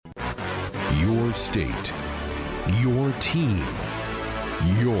Your state, your team,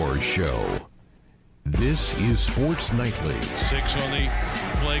 your show. This is Sports Nightly. 6 on the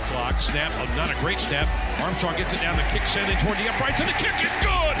play clock. Snap, not a great snap. Armstrong gets it down, the kick sent in toward the uprights, and the kick is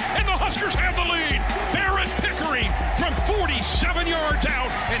good! And the Huskers have the lead! Barrett Pickering from 47 yards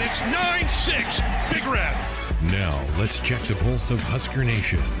out, and it's 9-6, Big Red. Now, let's check the pulse of Husker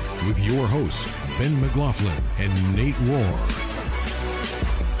Nation with your hosts, Ben McLaughlin and Nate Rohr.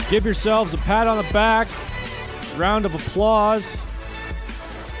 Give yourselves a pat on the back, round of applause,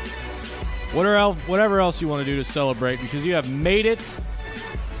 whatever else you want to do to celebrate, because you have made it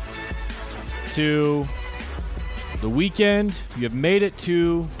to the weekend. You have made it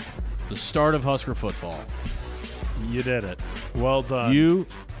to the start of Husker football. You did it. Well done.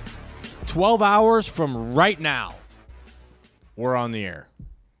 12 hours from right now, we're on the air.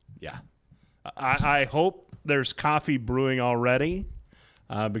 Yeah. I hope there's coffee brewing already,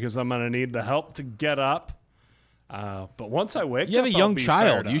 because I'm going to need the help to get up. But once I wake up, you have a young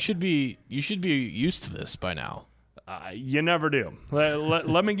child. You should be used to this by now. You never do.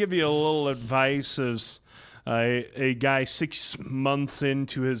 Let me give you a little advice as a guy 6 months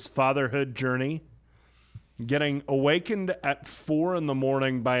into his fatherhood journey. Getting awakened at 4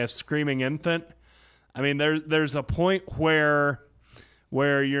 a.m. by a screaming infant. I mean, there's a point where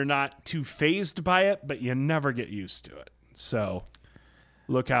you're not too fazed by it, but you never get used to it. So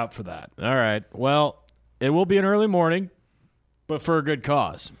look out for that. All right. Well, it will be an early morning, but for a good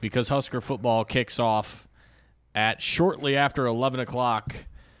cause, because Husker football kicks off at shortly after 11 o'clock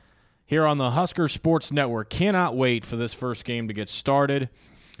here on the Husker Sports Network. Cannot wait for this first game to get started.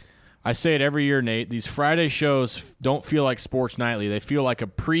 I say it every year, Nate. These Friday shows don't feel like Sports Nightly. They feel like a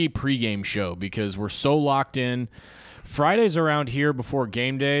pregame show because we're so locked in. Fridays around here before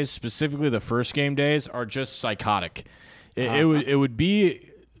game days, specifically the first game days, are just psychotic. It would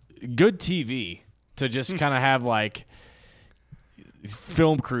be good TV to just kind of have like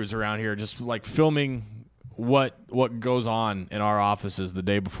film crews around here just like filming what goes on in our offices the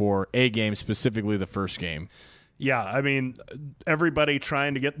day before a game, specifically the first game. Yeah, I mean, everybody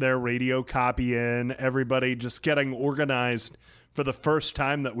trying to get their radio copy in, everybody just getting organized for the first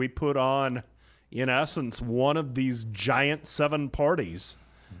time that we put on, in essence, one of these giant 7 parties.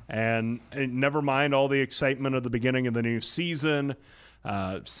 And never mind all the excitement of the beginning of the new season,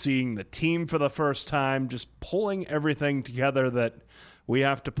 seeing the team for the first time, just pulling everything together that we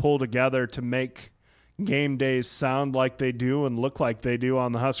have to pull together to make game days sound like they do and look like they do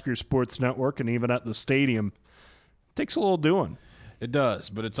on the Husker Sports Network and even at the stadium. Takes a little doing. It does,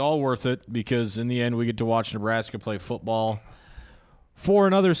 but it's all worth it because in the end we get to watch Nebraska play football for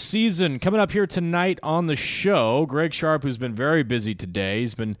another season. Coming up here tonight on the show, Greg Sharpe, who's been very busy today.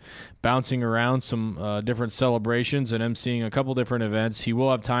 He's been bouncing around some different celebrations and emceeing a couple different events. He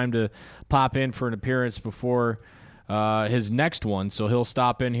will have time to pop in for an appearance before his next one, so he'll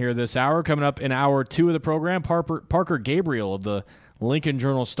stop in here this hour. Coming up in hour 2 of the program, Parker Gabriel of the Lincoln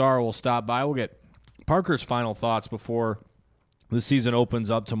Journal-Star will stop by. We'll get Parker's final thoughts before the season opens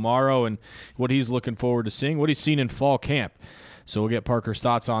up tomorrow and what he's looking forward to seeing, what he's seen in fall camp. So we'll get Parker's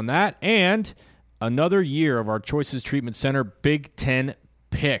thoughts on that. And another year of our Choices Treatment Center Big Ten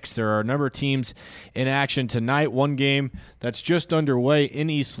picks. There are a number of teams in action tonight. One game that's just underway in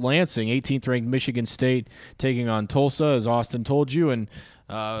East Lansing, 18th-ranked Michigan State taking on Tulsa, as Austin told you. And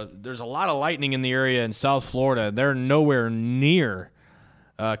there's a lot of lightning in the area in South Florida. They're nowhere near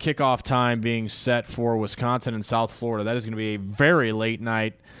kickoff time being set for Wisconsin and South Florida. That is going to be a very late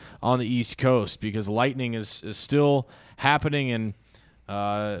night on the East Coast because lightning is still happening. And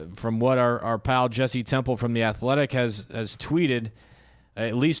from what our pal Jesse Temple from The Athletic has tweeted,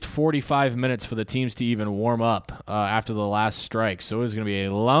 at least 45 minutes for the teams to even warm up after the last strike. So it is going to be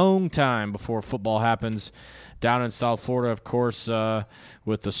a long time before football happens down in South Florida, of course,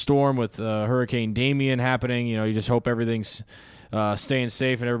 with the storm, with Hurricane Damian happening. You know, you just hope everything's staying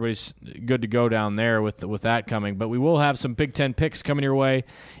safe and everybody's good to go down there with that coming. But we will have some Big Ten picks coming your way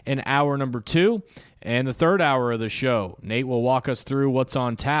in hour number 2. And the third hour of the show, Nate will walk us through what's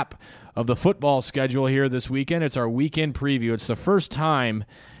on tap of the football schedule here this weekend. It's our weekend preview. It's the first time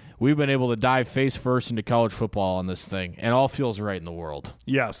we've been able to dive face first into college football on this thing, and all feels right in the world.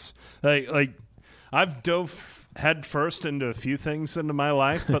 Yes. Like I've dove head first into a few things into my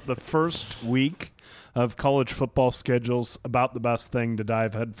life, but the first week of college football schedule's about the best thing to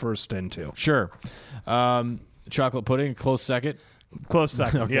dive head first into. Sure. Chocolate pudding, close second. Close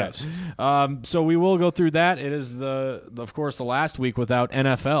second, okay. Yes. So we will go through that. It is of course, the last week without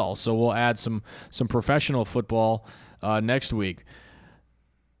NFL, so we'll add some professional football next week.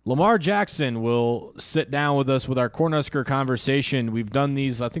 Lamar Jackson will sit down with us with our Cornhusker conversation. We've done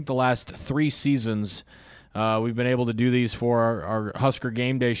these, I think, the last 3 seasons. We've been able to do these for our Husker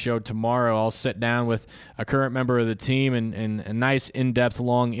Game Day show tomorrow. I'll sit down with a current member of the team and a nice, in-depth,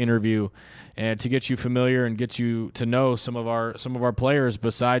 long interview and to get you familiar and get you to know some of our players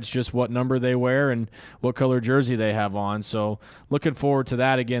besides just what number they wear and what color jersey they have on. So looking forward to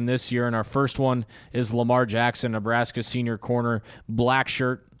that again this year. And our first one is Lamar Jackson, Nebraska senior corner, black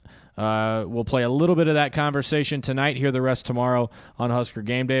shirt. We'll play a little bit of that conversation tonight, hear the rest tomorrow on Husker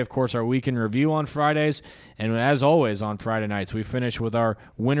Game Day. Of course, our weekend review on Fridays. And as always on Friday nights, we finish with our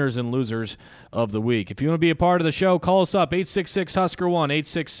winners and losers of the week. If you want to be a part of the show, call us up,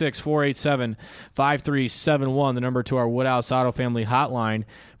 866-HUSKER-1, 866-487-5371, the number to our Woodhouse Auto Family hotline,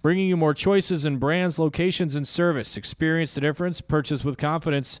 bringing you more choices in brands, locations, and service. Experience the difference. Purchase with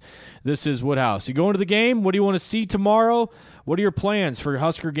confidence. This is Woodhouse. You going to the game? What do you want to see tomorrow? What are your plans for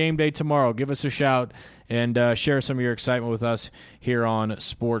Husker Game Day tomorrow? Give us a shout and share some of your excitement with us here on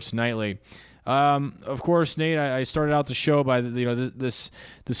Sports Nightly. Of course, Nate, I started out the show by this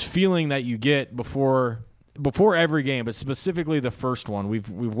feeling that you get before every game, but specifically the first one. We've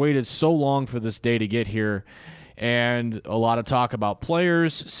waited so long for this day to get here, and a lot of talk about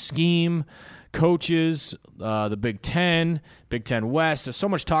players, scheme, coaches, the Big Ten West. There's so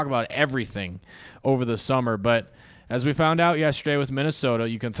much talk about everything over the summer, but as we found out yesterday with Minnesota,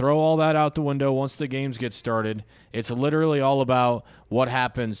 you can throw all that out the window once the games get started. It's literally all about what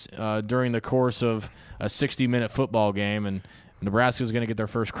happens during the course of a 60-minute football game, and Nebraska's going to get their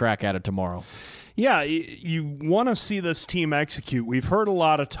first crack at it tomorrow. Yeah, you want to see this team execute. We've heard a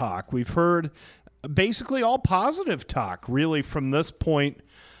lot of talk. We've heard basically all positive talk, really, from this point,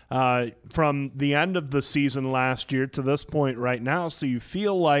 from the end of the season last year to this point right now. So you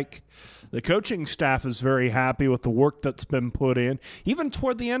feel like the coaching staff is very happy with the work that's been put in. Even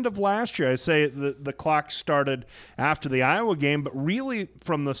toward the end of last year, I say the clock started after the Iowa game, but really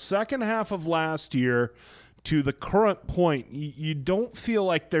from the second half of last year to the current point, you don't feel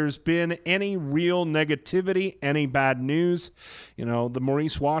like there's been any real negativity, any bad news. You know, the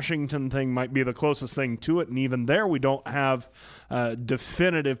Maurice Washington thing might be the closest thing to it, and even there we don't have a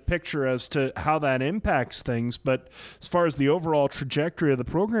definitive picture as to how that impacts things. But as far as the overall trajectory of the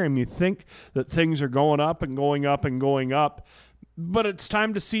program, you think that things are going up and going up and going up. But it's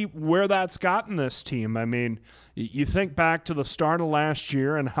time to see where that's gotten this team. I mean, you think back to the start of last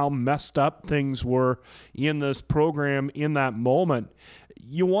year and how messed up things were in this program in that moment.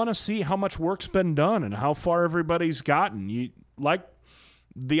 You want to see how much work's been done and how far everybody's gotten. You like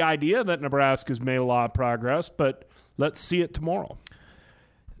the idea that Nebraska's made a lot of progress, but let's see it tomorrow.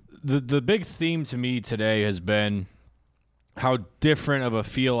 The big theme to me today has been how different of a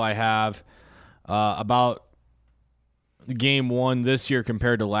feel I have about Game 1 this year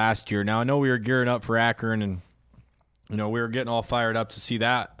compared to last year. Now, I know we were gearing up for Akron, and we were getting all fired up to see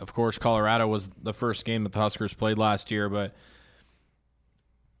that. Of course, Colorado was the first game that the Huskers played last year, but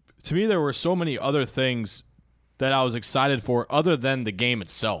to me there were so many other things that I was excited for other than the game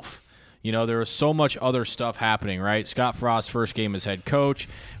itself. There was so much other stuff happening, right? Scott Frost's first game as head coach,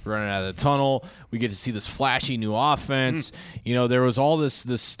 running out of the tunnel. We get to see this flashy new offense. There was all this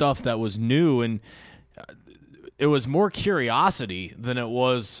stuff that was new, and it was more curiosity than it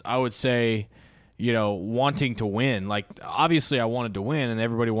was, I would say, wanting to win. Like, obviously I wanted to win and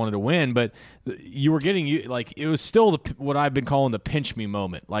everybody wanted to win, but you were getting, it was still what I've been calling the pinch me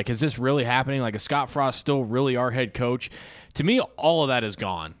moment. Like, is this really happening? Like, is Scott Frost still really our head coach? To me, all of that is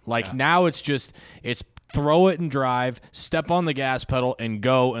gone. Like, now it's throw it and drive, step on the gas pedal and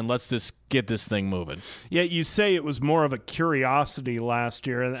go, and let's just get this thing moving. Yeah, you say it was more of a curiosity last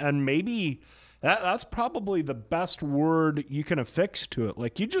year, and maybe that's probably the best word you can affix to it.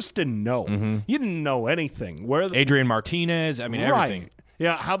 Like, you just didn't know. Mm-hmm. You didn't know anything. Adrian Martinez, everything.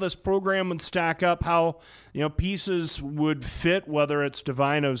 Yeah, how this program would stack up, how pieces would fit, whether it's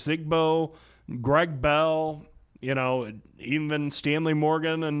Divine Ozigbo, Greg Bell, even Stanley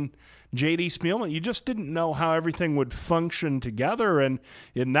Morgan and J.D. Spielman. You just didn't know how everything would function together, and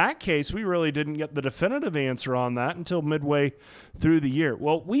in that case, we really didn't get the definitive answer on that until midway through the year.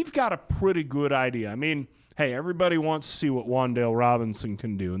 Well, we've got a pretty good idea. I mean, hey, everybody wants to see what Wan'Dale Robinson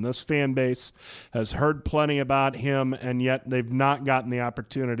can do, and this fan base has heard plenty about him, and yet they've not gotten the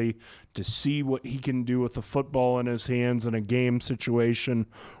opportunity to see what he can do with the football in his hands in a game situation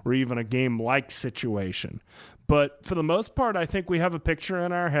or even a game-like situation. But for the most part, I think we have a picture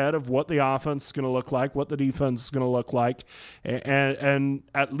in our head of what the offense is going to look like, what the defense is going to look like, and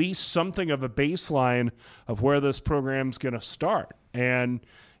at least something of a baseline of where this program is going to start. And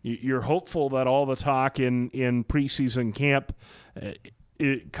you're hopeful that all the talk in preseason camp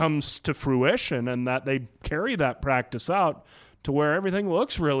it comes to fruition and that they carry that practice out to where everything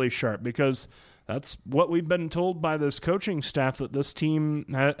looks really sharp, because that's what we've been told by this coaching staff that this team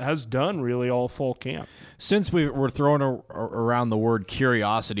has done really all fall camp. Since we're throwing around the word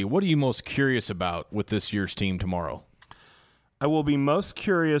curiosity, what are you most curious about with this year's team tomorrow? I will be most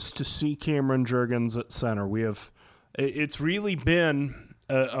curious to see Cameron Jurgens at center. It's really been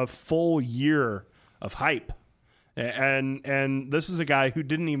a full year of hype. And this is a guy who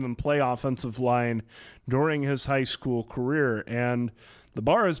didn't even play offensive line during his high school career. And the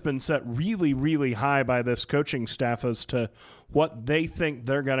bar has been set really, really high by this coaching staff as to what they think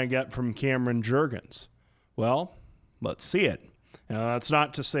they're going to get from Cameron Jurgens. Well, let's see it. That's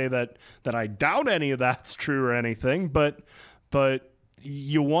not to say that I doubt any of that's true or anything, but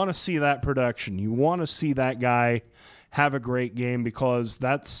you want to see that production. You want to see that guy have a great game, because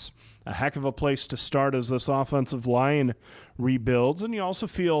that's a heck of a place to start as this offensive line rebuilds. And you also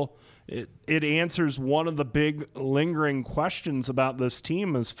feel it answers one of the big lingering questions about this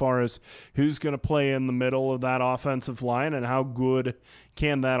team as far as who's going to play in the middle of that offensive line and how good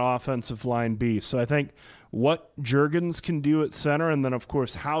can that offensive line be. So I think what Jurgens can do at center, and then, of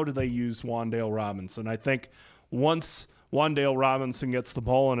course, how do they use Wan'Dale Robinson? I think once Wan'Dale Robinson gets the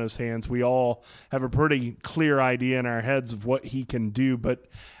ball in his hands, we all have a pretty clear idea in our heads of what he can do. But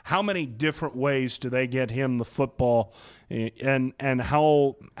how many different ways do they get him the football, and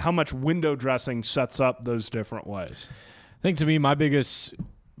how much window dressing sets up those different ways? I think, to me, my biggest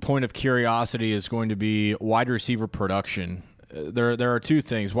point of curiosity is going to be wide receiver production. There are two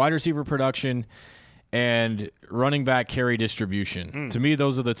things: wide receiver production and running back carry distribution. To me,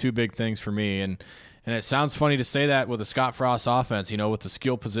 those are the two big things for me. And it sounds funny to say that with a Scott Frost offense, with the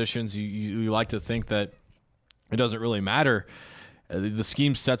skill positions, you like to think that it doesn't really matter. The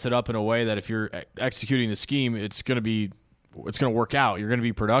scheme sets it up in a way that if you're executing the scheme, it's going to work out. You're going to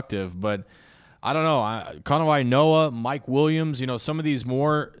be productive. But I don't know. Conaway Noah, Mike Williams, some of these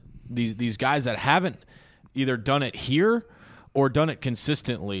guys that haven't either done it here or done it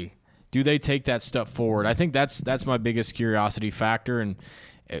consistently, do they take that step forward? I think that's my biggest curiosity factor.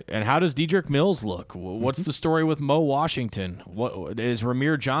 And how does Dedrick Mills look? What's the story with Mo Washington? What is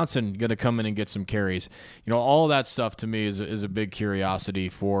Ramir Johnson going to come in and get some carries? All of that stuff to me is a big curiosity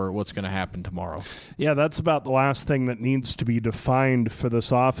for what's going to happen tomorrow. Yeah, that's about the last thing that needs to be defined for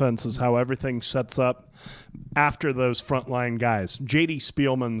this offense, is how everything sets up after those frontline guys. J.D.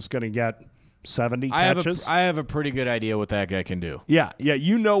 Spielman's going to get 70 catches. I have a pretty good idea what that guy can do. Yeah,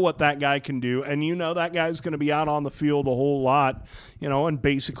 you know what that guy can do, and that guy's going to be out on the field a whole lot, and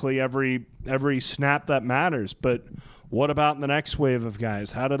basically every snap that matters. But what about the next wave of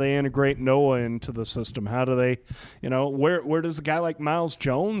guys? How do they integrate Noah into the system? How do they, where does a guy like Miles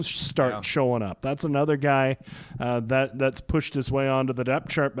Jones start showing up? That's another guy that's pushed his way onto the depth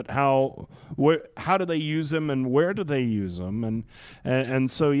chart. But how do they use him, and where do they use him? And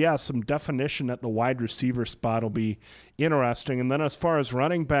so, some definition at the wide receiver spot will be interesting. And then as far as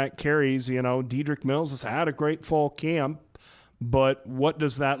running back carries, Dedrick Mills has had a great fall camp, but what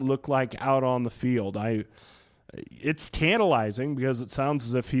does that look like out on the field? It's tantalizing because it sounds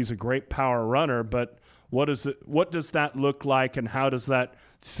as if he's a great power runner, but what does that look like, and how does that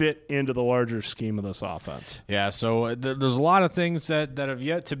fit into the larger scheme of this offense? Yeah, so there's a lot of things that have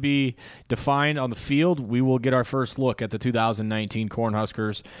yet to be defined on the field. We will get our first look at the 2019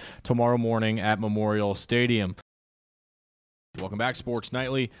 Cornhuskers tomorrow morning at Memorial Stadium. Welcome back, Sports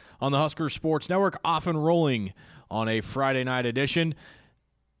Nightly on the Huskers Sports Network, off and rolling on a Friday night edition.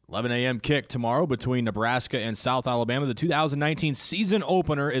 11 a.m. kick tomorrow between Nebraska and South Alabama. The 2019 season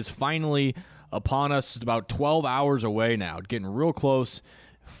opener is finally upon us. It's about 12 hours away now, getting real close.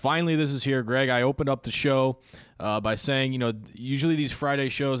 Finally, this is here. Greg, I opened up the show by saying, usually these Friday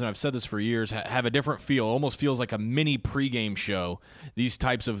shows, and I've said this for years, have a different feel. It almost feels like a mini pregame show, these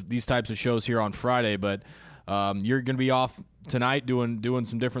types of shows here on Friday. But you're going to be off tonight doing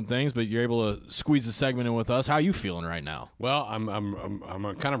some different things, but you're able to squeeze a segment in with us. How are you feeling right now? Well,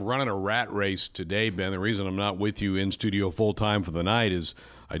 I'm kind of running a rat race today, Ben. The reason I'm not with you in studio full time for the night is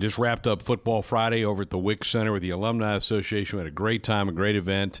I just wrapped up Football Friday over at the Wick Center with the Alumni Association. We had a great time, a great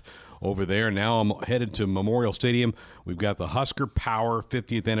event over there. Now I'm headed to Memorial Stadium. We've got the Husker Power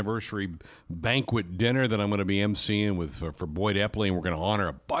 50th anniversary banquet dinner that I'm going to be emceeing for Boyd Epley, and we're going to honor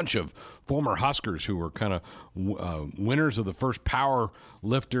a bunch of former Huskers who were kind of winners of the first power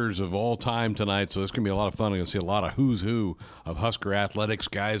lifters of all time tonight. So it's going to be a lot of fun. I'm going to see a lot of who's who of Husker athletics.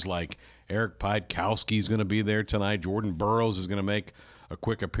 Guys like Eric Piatkowski is going to be there tonight. Jordan Burroughs is going to make a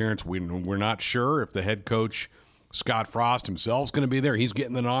quick appearance. We're not sure if the head coach Scott Frost himself is going to be there. He's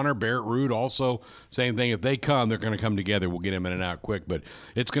getting an honor. Barrett Root also, same thing. If they come, they're going to come together. We'll get him in and out quick. But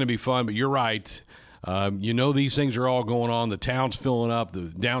it's going to be fun. But you're right. These things are all going on. The town's filling up. The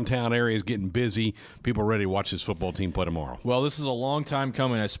downtown area is getting busy. People are ready to watch this football team play tomorrow. Well, this is a long time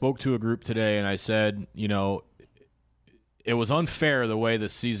coming. I spoke to a group today, and I said, it was unfair the way the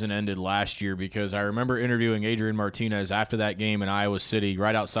season ended last year, because I remember interviewing Adrian Martinez after that game in Iowa City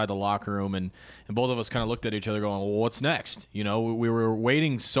right outside the locker room, and both of us kind of looked at each other going, well, what's next? We were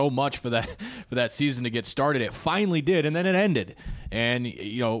waiting so much for that season to get started. It finally did, and then it ended. And,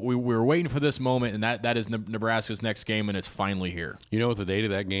 we were waiting for this moment, and that is Nebraska's next game, and it's finally here. You know what the date of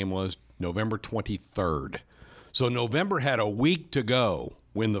that game was? November 23rd. So November had a week to go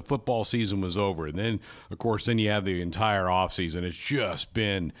when the football season was over. And then, of course, you have the entire offseason. It's just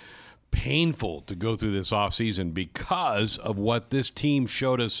been painful to go through this offseason because of what this team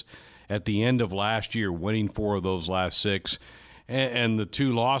showed us at the end of last year, winning 4 of those last 6. And the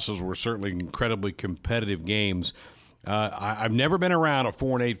 2 losses were certainly incredibly competitive games. I've never been around a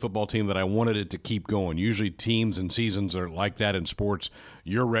 4-8 football team that I wanted it to keep going. Usually teams and seasons are like that in sports.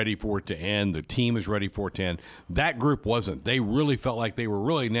 You're ready for it to end. The team is ready for it to end. That group wasn't. They really felt like they were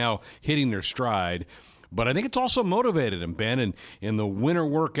really now hitting their stride. But I think it's also motivated them, Ben, in the winter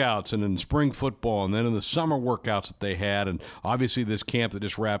workouts and in spring football and then in the summer workouts that they had. And obviously this camp that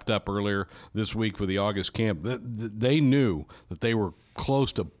just wrapped up earlier this week for the August camp, they knew that they were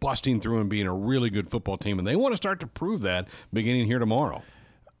close to busting through and being a really good football team. And they want to start to prove that beginning here tomorrow.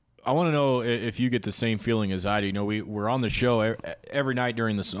 I want to know if you get the same feeling as I do. We're on the show every night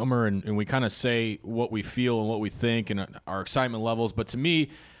during the summer, and we kind of say what we feel and what we think and our excitement levels. But to me,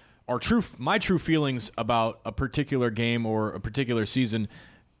 my true feelings about a particular game or a particular season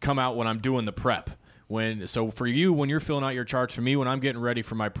come out when I'm doing the prep. So for you, when you're filling out your charts, for me, when I'm getting ready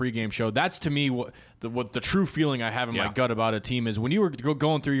for my pregame show, that's to me what the true feeling I have in my gut about a team is. When you were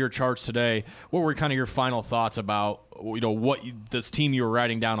going through your charts today, what were kind of your final thoughts about what this team you were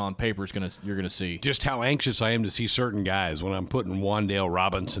writing down on paper you're gonna see? Just how anxious I am to see certain guys. When I'm putting Wandale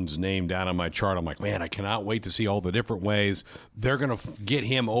Robinson's name down on my chart, I'm like, man, I cannot wait to see all the different ways they're gonna get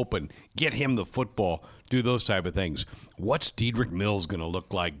him open, get him the football, do those type of things. What's Dedrick Mills gonna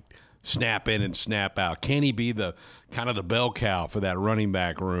look like? Snap in and snap out. Can he be the kind of the bell cow for that running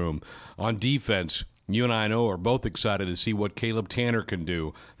back room? On defense, you and I know are both excited to see what Caleb Tanner can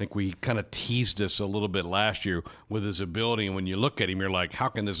do. I think we kind of teased us a little bit last year with his ability, and when you look at him, you're like, how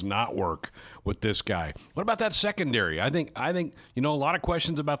can this not work with this guy? What about that secondary? I think a lot of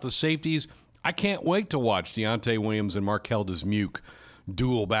questions about the safeties. I can't wait to watch Deontay Williams and Markel Dismuke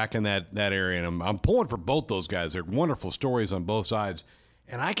duel back in that area, and I'm pulling for both those guys. They're wonderful stories on both sides.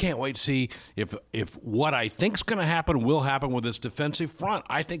 And I can't wait to see if what I think's going to happen will happen with this defensive front.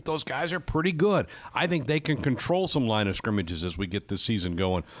 I think those guys are pretty good. I think they can control some line of scrimmages as we get this season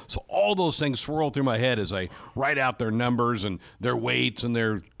going. So all those things swirl through my head as I write out their numbers and their weights and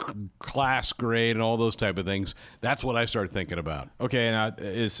their class grade and all those type of things. That's what I start thinking about. Okay, and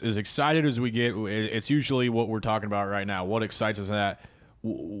as excited as we get, it's usually what we're talking about right now. What excites us in that?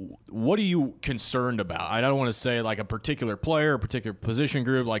 What are you concerned about? I don't want to say like a particular player, a particular position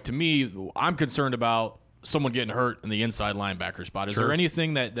group. Like, to me, I'm concerned about someone getting hurt in the inside linebacker spot. Is there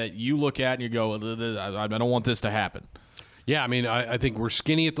anything that you look at and you go, I don't want this to happen? Yeah, I mean, I think we're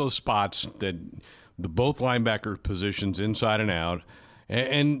skinny at those spots, that the both linebacker positions inside and out.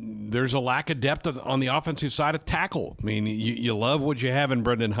 And there's a lack of depth on the offensive side of tackle. I mean, you love what you have in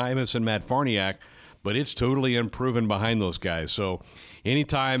Brendan Hymas and Matt Farniak, but it's totally unproven behind those guys. So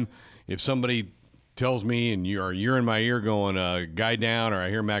anytime if somebody tells me and you're in my ear going, guy down, or I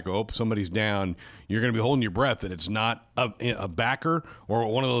hear Matt go, oh, somebody's down, you're going to be holding your breath that it's not a backer or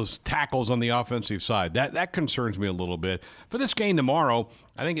one of those tackles on the offensive side. That concerns me a little bit. For this game tomorrow,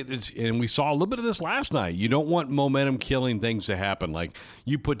 I think it's, and we saw a little bit of this last night, you don't want momentum-killing things to happen. Like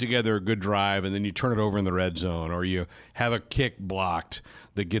you put together a good drive and then you turn it over in the red zone, or you have a kick blocked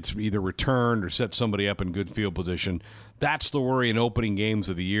that gets either returned or sets somebody up in good field position. That's the worry in opening games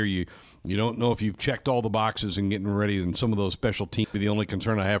of the year. You don't know if you've checked all the boxes and getting ready, and some of those special teams. The only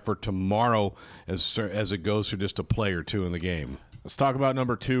concern I have for tomorrow as it goes through just a play or two in the game. Let's talk about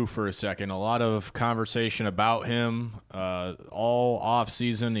number 2 for a second. A lot of conversation about him all off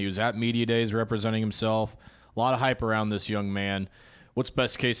season. He was at media days representing himself. A lot of hype around this young man. What's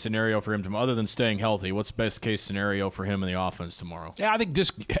best case scenario for him tomorrow, other than staying healthy? What's best case scenario for him in the offense tomorrow? Yeah, I think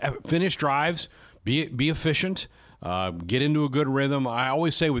just finish drives, be efficient. Get into a good rhythm. I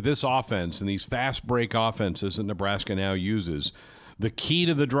always say with this offense and these fast break offenses that Nebraska now uses, the key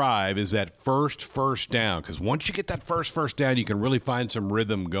to the drive is that first down, because once you get that first down, you can really find some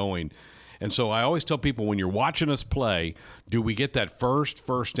rhythm going. And so I always tell people, when you're watching us play, do we get that first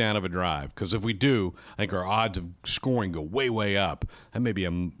down of a drive? Because if we do, I think our odds of scoring go way, way up. That may be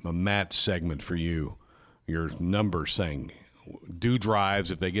a Matt segment for you, your numbers saying, do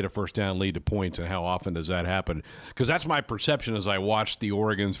drives if they get a first down lead to points, and how often does that happen? Because that's my perception as I watched the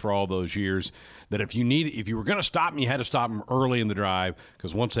Oregons for all those years, that if you were going to stop them, you had to stop them early in the drive,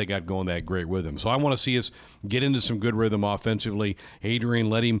 because once they got going, that great rhythm. So I want to see us get into some good rhythm offensively. Adrian,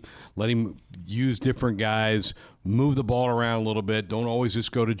 let him use different guys, move the ball around a little bit. Don't always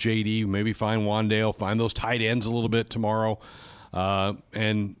just go to JD. Maybe find Wandale, find those tight ends a little bit tomorrow,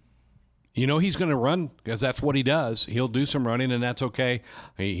 and he's going to run, because that's what he does. He'll do some running, and that's okay.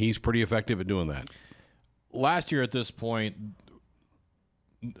 He's pretty effective at doing that. Last year at this point,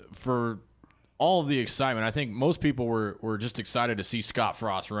 for all of the excitement, I think most people were just excited to see Scott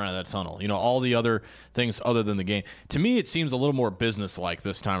Frost run out of that tunnel. All the other things other than the game. To me, it seems a little more business-like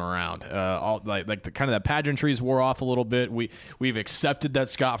this time around. Like the kind of that pageantries wore off a little bit. We've accepted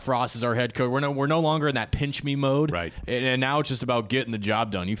that Scott Frost is our head coach. We're no longer in that pinch me mode. Right. And now it's just about getting the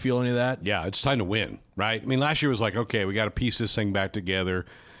job done. You feel any of that? Yeah, it's time to win, right? I mean, last year was like, okay, we got to piece this thing back together.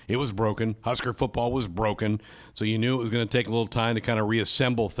 It was broken. Husker football was broken. So you knew it was going to take a little time to kind of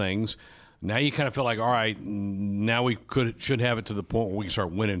reassemble things. Now you kind of feel like, all right, now we should have it to the point where we can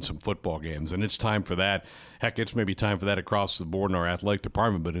start winning some football games, and it's time for that. Heck, it's maybe time for that across the board in our athletic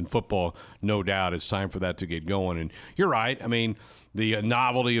department, but in football, no doubt, it's time for that to get going. And you're right. I mean, the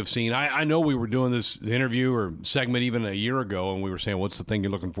novelty of seeing – I know we were doing this interview or segment even a year ago, and we were saying, what's the thing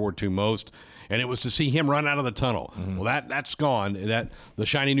you're looking forward to most? And it was to see him run out of the tunnel. Mm-hmm. Well, that's gone. The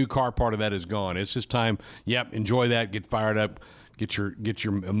shiny new car part of that is gone. It's just time, enjoy that, get fired up. Get your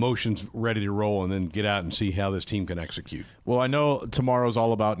emotions ready to roll, and then get out and see how this team can execute. Well, I know tomorrow's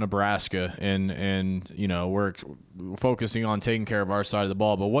all about Nebraska, and we're focusing on taking care of our side of the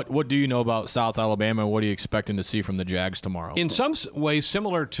ball. But what do you know about South Alabama, and what are you expecting to see from the Jags tomorrow? In some ways,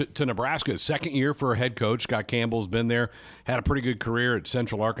 similar to Nebraska. Second year for a head coach. Scott Campbell's been there, had a pretty good career at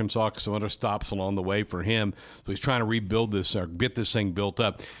Central Arkansas. Some other stops along the way for him. So he's trying to rebuild this or get this thing built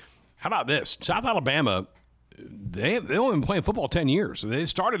up. How about this? South Alabama, They've only been playing football 10 years. They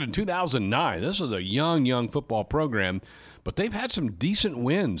started in 2009. This is a young football program, but they've had some decent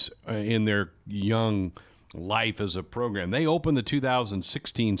wins in their young life as a program. They opened the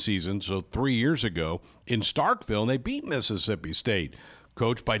 2016 season, so 3 years ago, in Starkville, and they beat Mississippi State,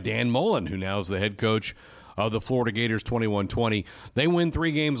 coached by Dan Mullen, who now is the head coach of the Florida Gators, 21-20. They win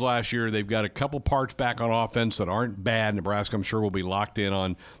 3 games last year. They've got a couple parts back on offense that aren't bad. Nebraska, I'm sure, will be locked in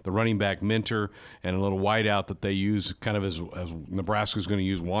on the running back Minter and a little wideout that they use kind of as Nebraska's going to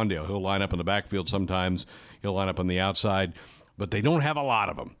use Wandale. He'll line up in the backfield sometimes. He'll line up on the outside. But they don't have a lot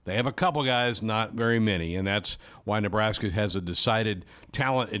of them. They have a couple guys, not very many, and that's why Nebraska has a decided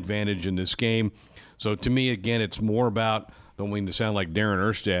talent advantage in this game. So to me, again, it's more about – don't mean to sound like Darren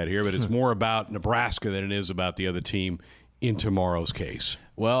Erstad here, but it's more about Nebraska than it is about the other team in tomorrow's case.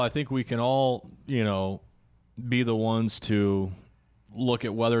 Well, I think we can all, be the ones to look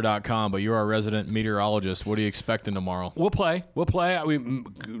at weather.com, but you're our resident meteorologist. What are you expecting tomorrow? We'll play. I mean,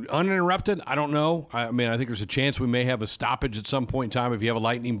 uninterrupted, I don't know. I think there's a chance we may have a stoppage at some point in time if you have a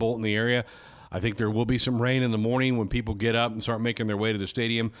lightning bolt in the area. I think there will be some rain in the morning when people get up and start making their way to the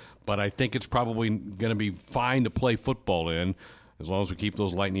stadium, but I think it's probably going to be fine to play football in as long as we keep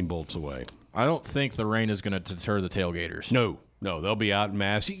those lightning bolts away. I don't think the rain is going to deter the tailgaters. No, they'll be out in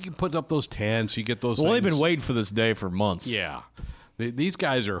mass. You can put up those tents, you get those things. They've been waiting for this day for months. Yeah. These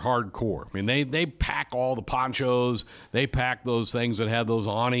guys are hardcore. I mean, they pack all the ponchos. They pack those things that have those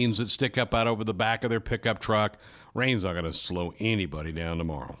awnings that stick up out over the back of their pickup truck. Rain's not going to slow anybody down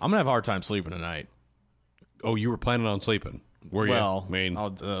tomorrow. I'm going to have a hard time sleeping tonight. Oh, you were planning on sleeping? Were you? Well,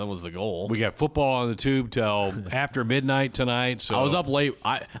 that was the goal. We got football on the tube till after midnight tonight. So I was up late.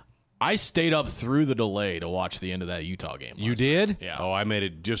 I stayed up through the delay to watch the end of that Utah game. You did? Yeah. Oh, I made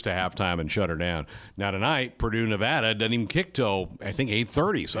it just to halftime and shut her down. Now tonight, Purdue, Nevada doesn't even kick till, I think,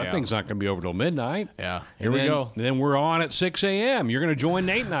 8:30, so that thing's not going to be over till midnight. Yeah. Here we go. Then we're on at 6 a.m. You're going to join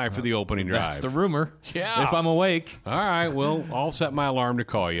Nate and I for the opening drive. That's the rumor. Yeah. If I'm awake. All right. Well, I'll set my alarm to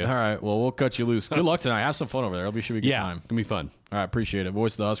call you. All right. Well, we'll cut you loose. Good luck tonight. Have some fun over there. Should be a good time. It's going to be fun. All right. Appreciate it.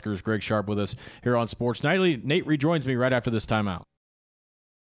 Voice of the Huskers, Greg Sharpe with us here on Sports Nightly. Nate rejoins me right after this timeout.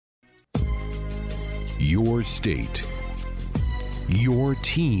 Your state, your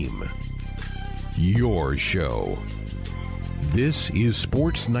team, your show. This is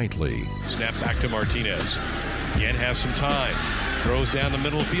Sports Nightly. Snap back to Martinez. Yen has some time. Throws down the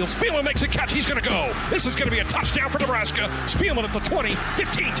middle of the field. Spielman makes a catch. He's going to go. This is going to be a touchdown for Nebraska. Spielman at the 20,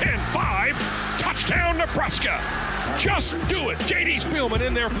 15, 10, 5. Touchdown, Nebraska. Just do it. J.D. Spielman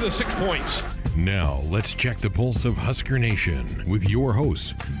in there for the 6 points. Now, let's check the pulse of Husker Nation with your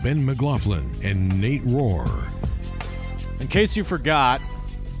hosts, Ben McLaughlin and Nate Rohr. In case you forgot,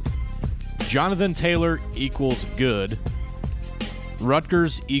 Jonathan Taylor equals good.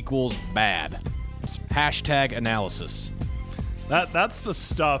 Rutgers equals bad. Hashtag analysis. That's the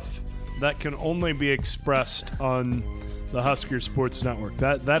stuff that can only be expressed on the Husker Sports Network.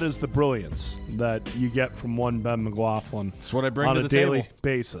 That is the brilliance that you get from one Ben McLaughlin. That's what I bring on to the a daily table.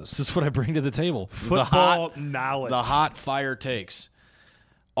 basis. This is what I bring to the table. Football knowledge. The hot fire takes.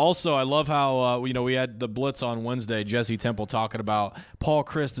 Also, I love how we had the Blitz on Wednesday. Jesse Temple talking about Paul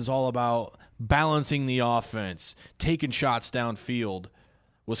Chryst is all about balancing the offense, taking shots downfield.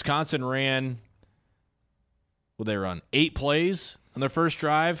 Wisconsin ran. Well, they run 8 plays on their first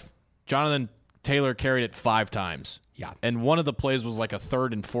drive. Jonathan Taylor carried it 5 times. Yeah. And one of the plays was like a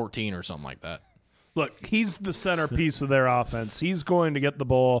 3rd and 14 or something like that. Look, he's the centerpiece of their offense. He's going to get the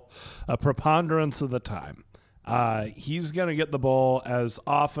ball a preponderance of the time. He's going to get the ball as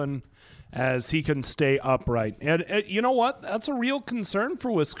often as he can stay upright. And you know what? That's a real concern for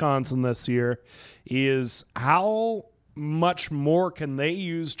Wisconsin this year, is how much more can they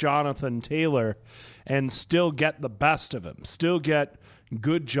use Jonathan Taylor and still get the best of him, still get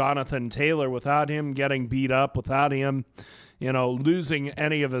good Jonathan Taylor without him getting beat up, without him, losing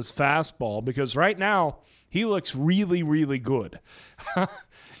any of his fastball, because right now he looks really, really good.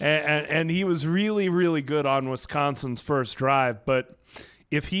 and he was really, really good on Wisconsin's first drive. But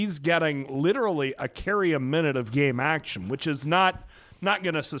if he's getting literally a carry a minute of game action, which is not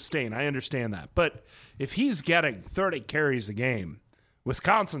going to sustain, I understand that. But if he's getting 30 carries a game,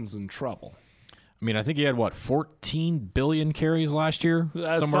 Wisconsin's in trouble. I mean, I think he had, 14 billion carries last year?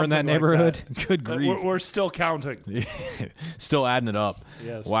 Somewhere in that Like neighborhood? that. Good grief. We're still counting. Still adding it up.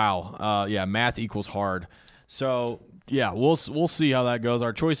 Yes. Wow. Math equals hard. So, yeah, we'll see how that goes.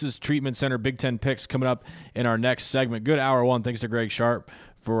 Our Choices Treatment Center Big Ten picks coming up in our next segment. Good hour 1. Thanks to Greg Sharpe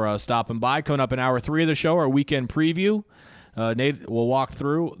for stopping by. Coming up in hour 3 of the show, our weekend preview. Nate will walk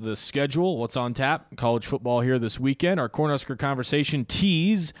through the schedule, what's on tap, college football here this weekend. Our Cornhusker Conversation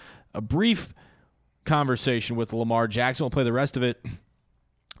tease, a brief conversation with Lamar Jackson. We'll play the rest of it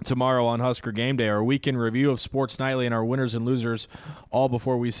tomorrow on Husker Game Day. Our weekend review of Sports Nightly and our winners and losers, all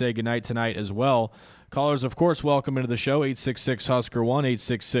before we say goodnight tonight as well. Callers, of course, welcome into the show.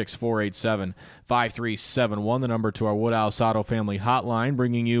 866-HUSKER-1, 866-487-5371, the number to our Woodhouse Auto Family Hotline,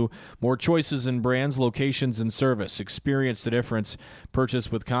 bringing you more choices in brands, locations, and service. Experience the difference. Purchase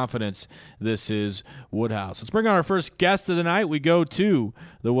with confidence. This is Woodhouse. Let's bring on our first guest of the night. We go to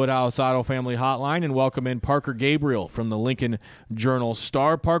the Woodhouse Auto Family Hotline and welcome in Parker Gabriel from the Lincoln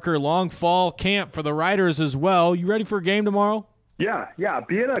Journal-Star. Parker, long fall camp for the Riders as well. You ready for a game tomorrow? Yeah.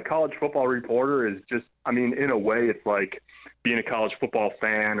 Being a college football reporter is just, in a way, it's like being a college football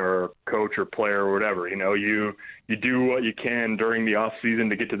fan or coach or player or whatever. You do what you can during the off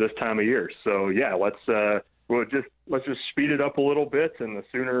season to get to this time of year. So yeah, let's just speed it up a little bit, and the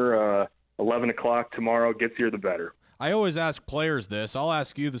sooner 11 o'clock tomorrow gets here, the better. I always ask players this. I'll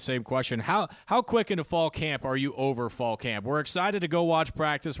ask you the same question. How quick into fall camp are you over fall camp? We're excited to go watch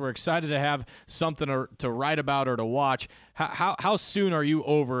practice. We're excited to have something to write about or to watch. How soon are you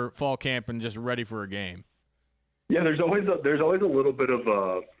over fall camp and just ready for a game? Yeah, there's always a little bit of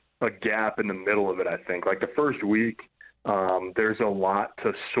a gap in the middle of it, I think. Like the first week, there's a lot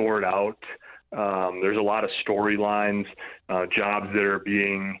to sort out. There's a lot of storylines, jobs that are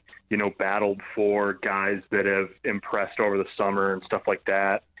being battled for, guys that have impressed over the summer and stuff like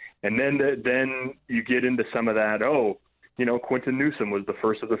that. And then you get into some of that, Quentin Newsom was the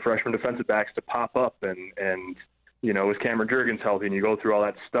first of the freshman defensive backs to pop up, and was Cameron Jurgens healthy, and you go through all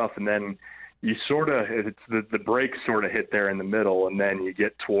that stuff, and then you the brakes sort of hit there in the middle, and then you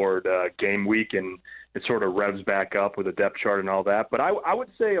get toward game week, and it sort of revs back up with a depth chart and all that. But I would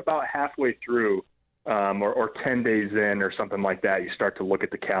say about halfway through, or 10 days in or something like that, you start to look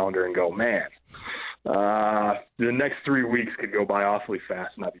at the calendar and go, man, the next 3 weeks could go by awfully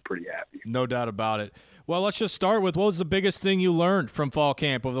fast, and I'd be pretty happy. No doubt about it. Well, let's just start with, what was the biggest thing you learned from fall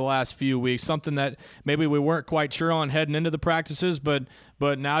camp over the last few weeks? Something that maybe we weren't quite sure on heading into the practices, but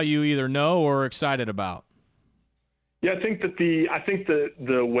now you either know or are excited about. Yeah, I think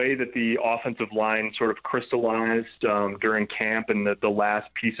the way that the offensive line sort of crystallized during camp, and the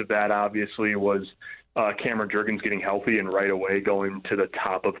last piece of that obviously was Cameron Jurgens getting healthy and right away going to the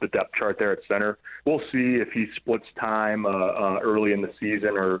top of the depth chart there at center. We'll see if he splits time early in the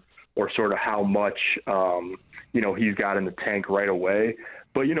season or sort of how much, he's got in the tank right away.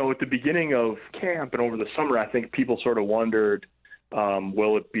 But, at the beginning of camp and over the summer, I think people sort of wondered,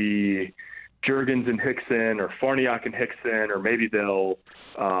 will it be Jurgens and Hickson or Farniok and Hickson, or maybe they'll,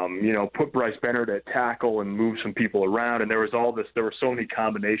 put Bryce Bennett at tackle and move some people around. And there was so many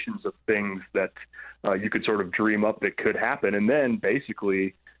combinations of things that you could sort of dream up that could happen. And then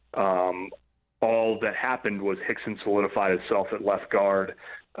basically all that happened was Hickson solidified himself at left guard,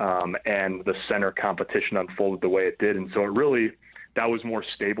 and the center competition unfolded the way it did. And so that was more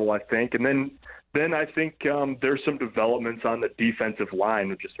stable, I think. And then I think there's some developments on the defensive line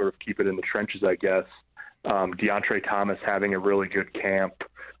to just sort of keep it in the trenches, I guess. DeAndre Thomas having a really good camp,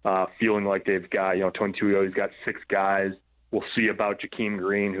 feeling like they've got, Tony Tuio's got 6 guys. We'll see about Jakeem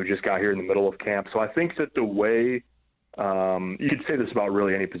Green, who just got here in the middle of camp. So I think that the way you could say this about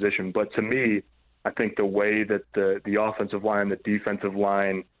really any position, but to me, I think the way that the offensive line, the defensive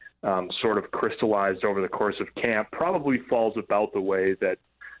line sort of crystallized over the course of camp probably falls about the way that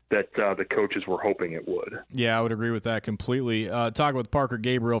the coaches were hoping it would. Yeah, I would agree with that completely. Talking with Parker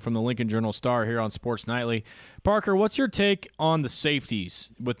Gabriel from the Lincoln Journal-Star here on Sports Nightly. Parker, what's your take on the safeties?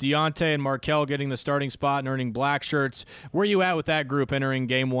 With Deontay and Markell getting the starting spot and earning black shirts, where are you at with that group entering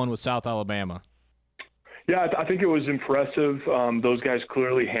Game 1 with South Alabama? Yeah, I think it was impressive. Those guys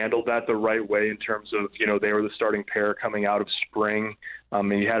clearly handled that the right way in terms of, they were the starting pair coming out of spring.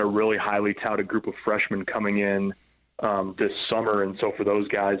 And you had a really highly touted group of freshmen coming in this summer. And so for those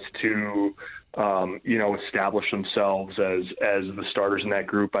guys to, establish themselves as the starters in that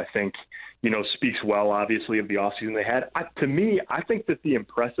group, I think, speaks well, obviously, of the offseason they had. To me, I think that the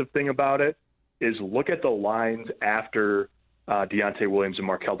impressive thing about it is look at the lines after Deontay Williams and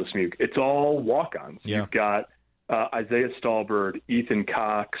Markell Dismuke. It's all walk-ons. Yeah. You've got Isaiah Stallbird, Ethan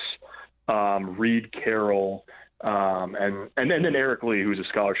Cox, Reed Carroll, and then Eric Lee, who's a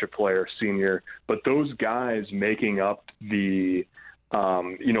scholarship player, senior. But those guys making up the,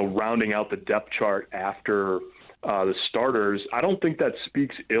 rounding out the depth chart after the starters, I don't think that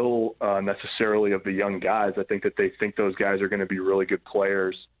speaks ill necessarily of the young guys. I think that they think those guys are going to be really good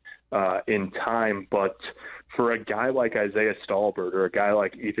players in time. But for a guy like Isaiah Stallbird or a guy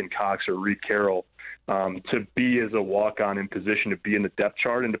like Ethan Cox or Reed Carroll to be as a walk-on in position to be in the depth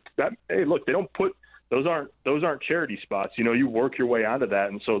chart, and hey, look, they don't put those aren't charity spots. You work your way onto that,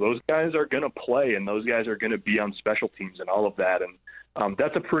 and so those guys are going to play, and those guys are going to be on special teams and all of that, and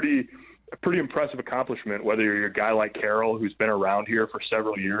that's a pretty impressive accomplishment. Whether you're a guy like Carroll, who's been around here for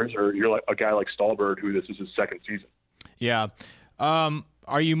several years, or you're like a guy like Stallbird, who this is his second season. Yeah.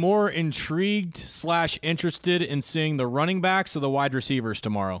 Are you more intrigued / interested in seeing the running backs or the wide receivers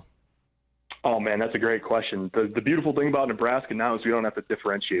tomorrow? Oh, man, that's a great question. The beautiful thing about Nebraska now is we don't have to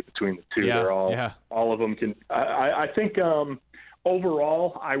differentiate between the two. Yeah, They're all of them can. I think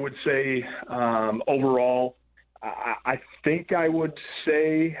overall, I would say I think I would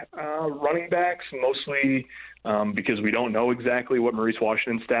say running backs, mostly because we don't know exactly what Maurice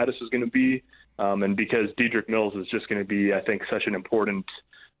Washington's status is going to be. And because Dedrick Mills is just going to be, I think, such an important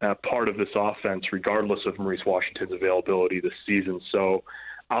part of this offense, regardless of Maurice Washington's availability this season. So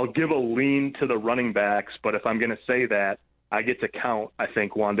I'll give a lean to the running backs, but if I'm going to say that, I get to count, I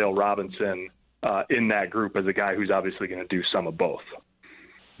think, Wan'Dale Robinson in that group as a guy who's obviously going to do some of both.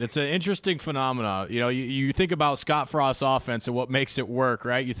 It's an interesting phenomena. You think about Scott Frost's offense and what makes it work,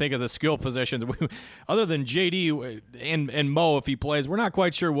 right? You think of the skill positions. Other than JD and Mo, if he plays, we're not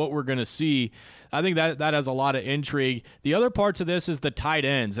quite sure what we're going to see. I think that has a lot of intrigue. The other part to this is the tight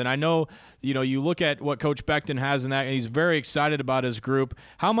ends. And I know, you look at what Coach Becton has in that, and he's very excited about his group.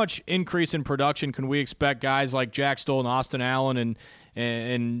 How much increase in production can we expect guys like Jack Stoll and Austin Allen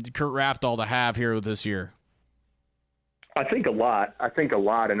and Kurt Rafdal to have here this year? I think a lot,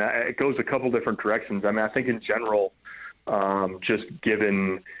 and it goes a couple different directions. I mean, I think in general, just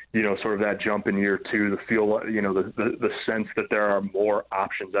given, sort of that jump in year two, the feel, the sense that there are more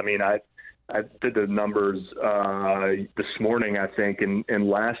options. I mean, I did the numbers this morning, I think, and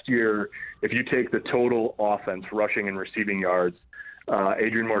last year, if you take the total offense, rushing and receiving yards,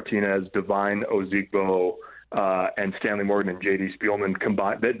 Adrian Martinez, Divine Ozigbo, and Stanley Morgan and J.D. Spielman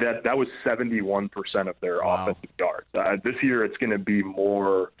combined, that was 71% of their offensive yards. This year it's going to be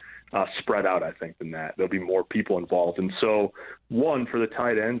more spread out, I think, than that. There'll be more people involved. And so, for the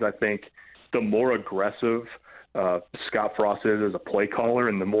tight ends, I think the more aggressive Scott Frost is as a play caller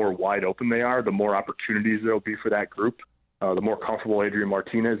and the more wide open they are, the more opportunities there'll be for that group. The more comfortable Adrian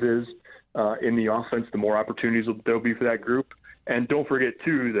Martinez is in the offense, the more opportunities there'll be for that group. And don't forget,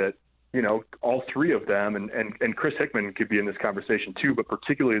 too, that all three of them, and Chris Hickman could be in this conversation too, but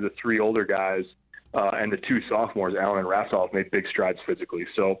particularly the three older guys and the two sophomores, Allen and Raphael, have made big strides physically.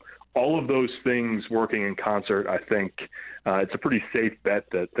 So all of those things working in concert, I think it's a pretty safe bet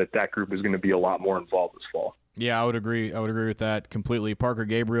that group is going to be a lot more involved this fall. Yeah, I would agree. I would agree with that completely. Parker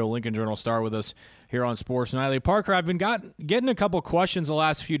Gabriel, Lincoln Journal-Star, with us here on Sports Nightly. Parker, I've been getting a couple questions the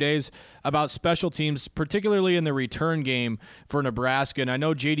last few days about special teams, particularly in the return game for Nebraska. And I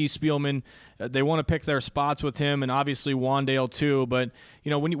know J.D. Spielman, they want to pick their spots with him, and obviously Wandale too. But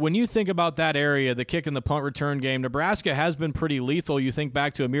when you think about that area, the kick and the punt return game, Nebraska has been pretty lethal. You think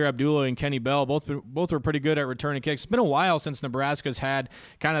back to Amir Abdullah and Kenny Bell, both were pretty good at returning kicks. It's been a while since Nebraska's had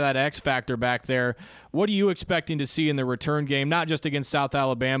kind of that X factor back there. What are you expecting to see in the return game, not just against South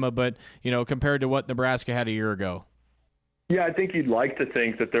Alabama, but compared to what Nebraska had a year ago? Yeah, I think you'd like to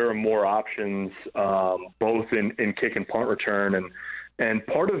think that there are more options, both in kick and punt return, and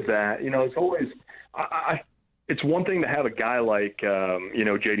part of that, it's always it's one thing to have a guy like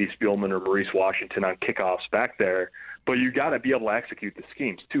J.D. Spielman or Maurice Washington on kickoffs back there, but you got to be able to execute the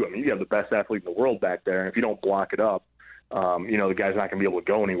schemes too. I mean, you have the best athlete in the world back there, and if you don't block it up, the guy's not going to be able to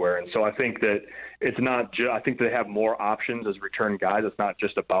go anywhere. And so I think that it's not I think they have more options as return guys. It's not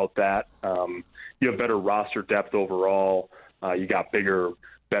just about that. You have better roster depth overall. You got better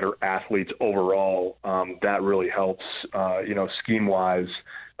athletes overall. That really helps, scheme-wise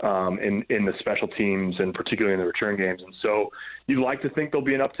in the special teams and particularly in the return games. And so you'd like to think there'll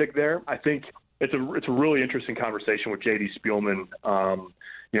be an uptick there. I think it's a really interesting conversation with J.D. Spielman.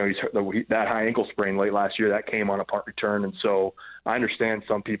 He's hurt that high ankle sprain late last year that came on a punt return. And so I understand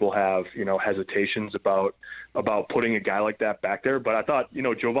some people have, hesitations about putting a guy like that back there. But I thought,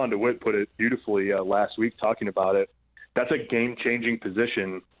 Jovan DeWitt put it beautifully last week talking about it. That's a game-changing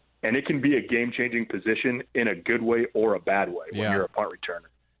position, and it can be a game-changing position in a good way or a bad way when you're a punt returner.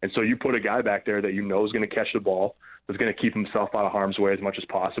 And so you put a guy back there that is going to catch the ball, is going to keep himself out of harm's way as much as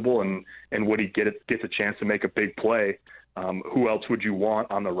possible, and when he gets a chance to make a big play, who else would you want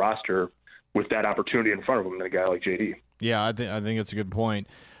on the roster with that opportunity in front of him than a guy like JD? Yeah, I think it's a good point.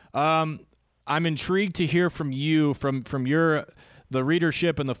 I'm intrigued to hear from you, from the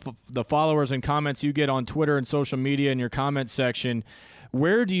readership and the followers and comments you get on Twitter and social media in your comment section.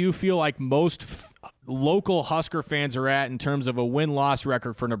 Where do you feel like most local Husker fans are at in terms of a win-loss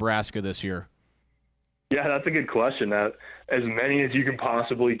record for Nebraska this year? Yeah, that's a good question. As many as you can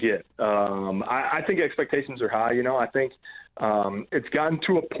possibly get. I think expectations are high. I think it's gotten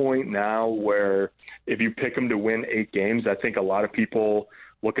to a point now where if you pick them to win 8 games, I think a lot of people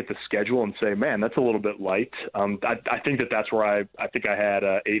look at the schedule and say, man, that's a little bit light. I think that's where I think I had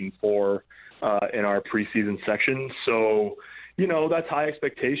 8-4 in our preseason section. So, that's high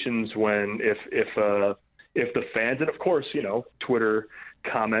expectations when if the fans, and of course, Twitter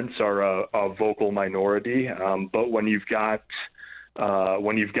comments are a vocal minority, but when you've got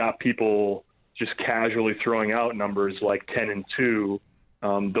people just casually throwing out numbers like 10-2,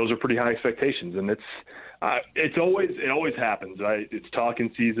 those are pretty high expectations, and it always happens, right? It's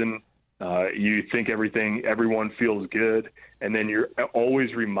talking season. You think everyone feels good, and then you're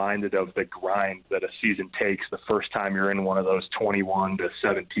always reminded of the grind that a season takes the first time you're in one of those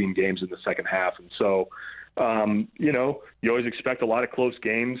 21-17 games in the second half. And so, you always expect a lot of close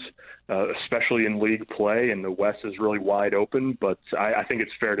games, especially in league play, and the West is really wide open. But I think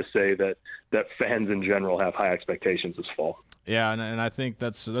it's fair to say that fans in general have high expectations this fall. Yeah, and I think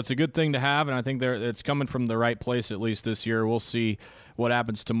that's a good thing to have, and I think it's coming from the right place at least this year. We'll see what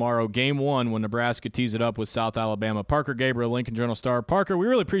happens tomorrow. Game 1 when Nebraska tees it up with South Alabama. Parker Gabriel, Lincoln Journal-Star. Parker, we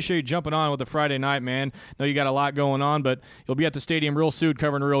really appreciate you jumping on with the Friday night, man. Know you got a lot going on, but you'll be at the stadium real soon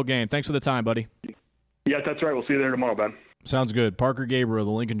covering a real game. Thanks for the time, buddy. Yeah, that's right. We'll see you there tomorrow, Ben. Sounds good. Parker Gabriel,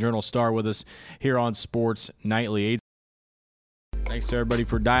 the Lincoln Journal-Star, with us here on Sports Nightly. Thanks to everybody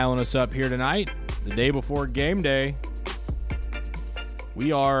for dialing us up here tonight, the day before game day.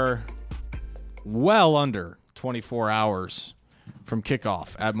 We are well under 24 hours from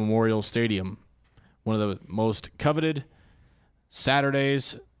kickoff at Memorial Stadium, one of the most coveted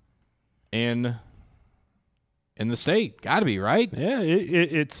Saturdays in the state. Got to be, right? Yeah,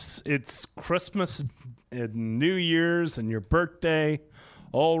 it's Christmas and New Year's and your birthday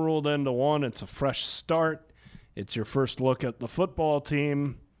all rolled into one. It's a fresh start. It's your first look at the football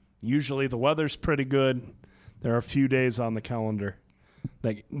team. Usually the weather's pretty good. There are a few days on the calendar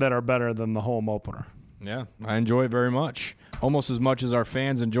that are better than the home opener. Yeah, I enjoy it very much. Almost as much as our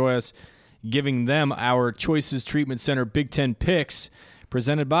fans enjoy us giving them our Choices Treatment Center Big Ten picks,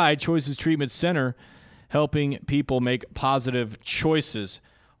 presented by Choices Treatment Center, helping people make positive choices.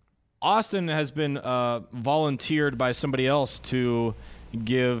 Austin has been volunteered by somebody else to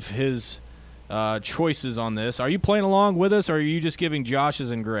give his choices on this. Are you playing along with us, or are you just giving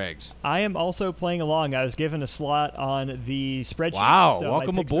Josh's and Greg's? I am also playing along. I was given a slot on the spreadsheet. Wow, so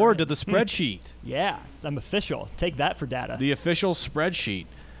welcome aboard to the spreadsheet. Yeah, I'm official. Take that for data. The official spreadsheet.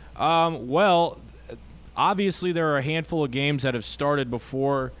 Well, obviously there are a handful of games that have started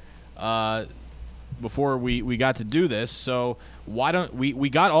before we got to do this. So why don't we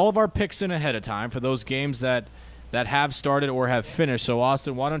got all of our picks in ahead of time for those games that have started or have finished. So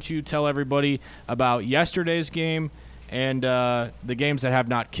Austin, why don't you tell everybody about yesterday's game and the games that have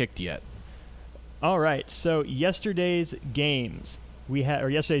not kicked yet? All right. So yesterday's game, we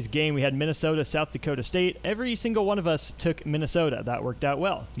had Minnesota, South Dakota State. Every single one of us took Minnesota. That worked out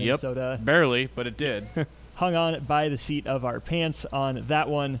well. Minnesota barely, but it did. hung on by the seat of our pants on that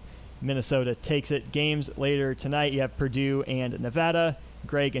one. Minnesota takes it. Games later tonight, you have Purdue and Nevada.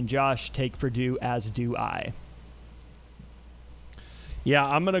 Greg and Josh take Purdue, as do I. Yeah,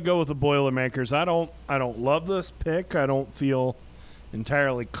 I'm going to go with the Boilermakers. I don't love this pick. I don't feel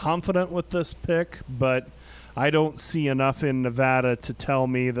entirely confident with this pick, but I don't see enough in Nevada to tell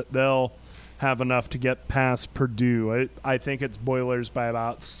me that they'll have enough to get past Purdue. I think it's Boilers by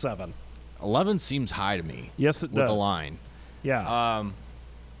about 7. 11 seems high to me. Yes, it does. With the line. Yeah.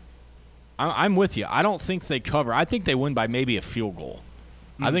 I'm with you. I don't think they cover. I think they win by maybe a field goal.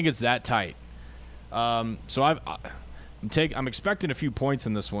 I think it's that tight. So I'm expecting a few points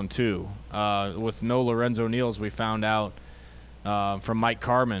in this one too. With no Lorenzo Neal, we found out from Mike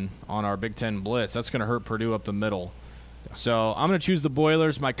Carmen on our Big Ten Blitz. That's going to hurt Purdue up the middle. So I'm going to choose the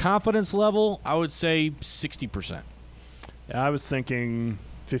Boilers. My confidence level, I would say 60%. Yeah, I was thinking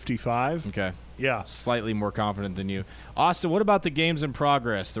 55. Okay. Yeah. Slightly more confident than you. Austin, what about the games in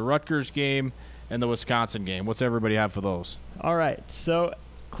progress? The Rutgers game and the Wisconsin game. What's everybody have for those? All right. So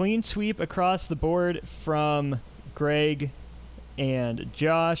clean sweep across the board from Greg and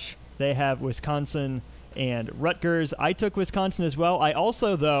Josh. They have Wisconsin and Rutgers. I took Wisconsin as well. I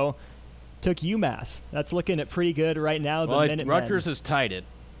also, though, took UMass. That's looking at pretty good right now. Rutgers has tied it.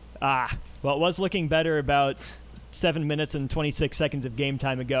 Well, it was looking better about 7 minutes and 26 seconds of game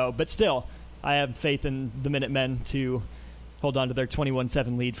time ago. But still, I have faith in the Minutemen to hold on to their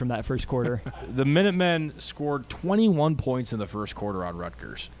 21-7 lead from that first quarter. The Minutemen scored 21 points in the first quarter on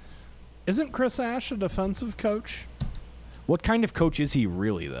Rutgers. Isn't Chris Ash a defensive coach? What kind of coach is he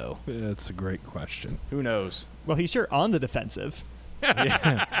really, though? It's a great question. Who knows? Well, he's sure on the defensive.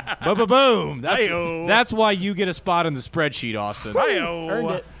 Yeah. Boom. That's why you get a spot in the spreadsheet, Austin. Earned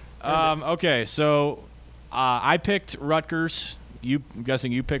it. Okay, so I picked Rutgers. I'm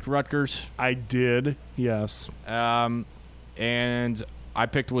guessing you picked Rutgers. I did, yes. And I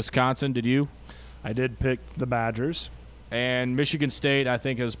picked Wisconsin. Did you? I did pick the Badgers. And Michigan State, I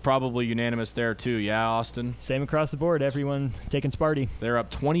think, is probably unanimous there too. Yeah, Austin? Same across the board. Everyone taking Sparty. They're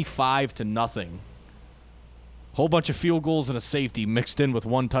up 25-0. Whole bunch of field goals and a safety mixed in with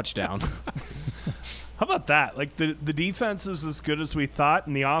one touchdown. How about that? Like the defense is as good as we thought,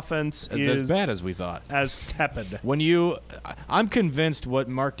 and the offense is as bad as we thought. As tepid. I'm convinced what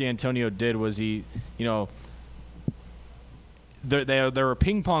Mark D'Antonio did was there were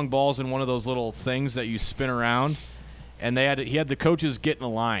ping pong balls in one of those little things that you spin around, and he had the coaches get in a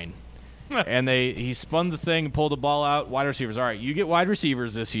line. And he spun the thing and pulled the ball out. Wide receivers. All right, you get wide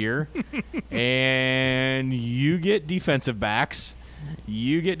receivers this year, and you get defensive backs,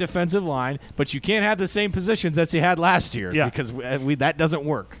 you get defensive line, but you can't have the same positions as you had last year because that doesn't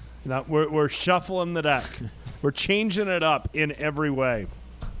work. We're shuffling the deck. We're changing it up in every way.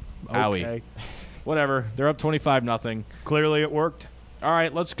 Okay. Owie. Whatever. They're up 25-0. Clearly it worked. All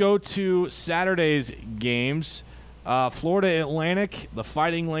right, let's go to Saturday's games. Florida Atlantic, the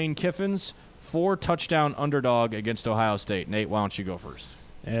Fighting Lane Kiffins, 4-touchdown underdog against Ohio State. Nate, why don't you go first?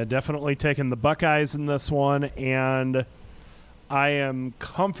 Definitely taking the Buckeyes in this one, and I am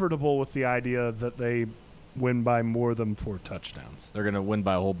comfortable with the idea that they win by more than 4 touchdowns. They're going to win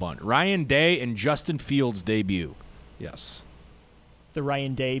by a whole bunch. Ryan Day and Justin Fields' debut. Yes. The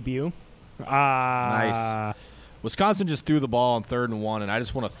Ryan debut. Nice. Wisconsin just threw the ball on 3rd and 1, and I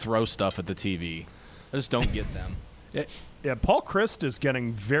just want to throw stuff at the TV. I just don't get them. Yeah, Paul Christ is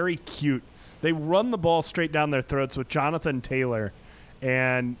getting very cute. They run the ball straight down their throats with Jonathan Taylor,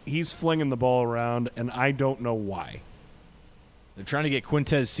 and he's flinging the ball around, and I don't know why. They're trying to get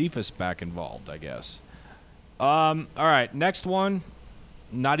Quintez Cephas back involved, I guess. All right, next one.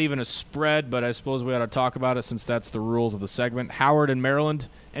 Not even a spread, but I suppose we ought to talk about it since that's the rules of the segment. Howard and Maryland.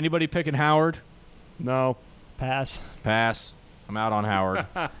 Anybody picking Howard? No. Pass. I'm out on Howard.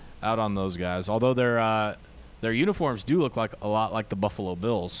 Out on those guys. Although their uniforms do look like a lot like the Buffalo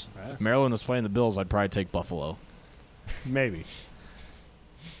Bills. Right. If Maryland was playing the Bills, I'd probably take Buffalo. Maybe.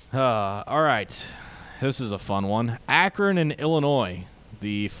 All right. This is a fun one. Akron and Illinois.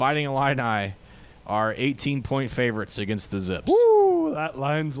 The Fighting Illini are 18-point favorites against the Zips. Woo, that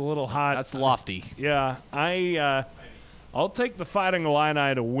line's a little hot. That's lofty. Yeah, I'll take the Fighting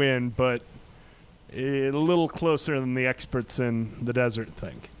Illini to win, but a little closer than the experts in the desert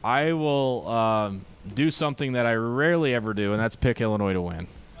think. I will do something that I rarely ever do, and that's pick Illinois to win.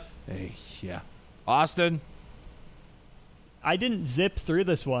 Hey, yeah. Austin? I didn't zip through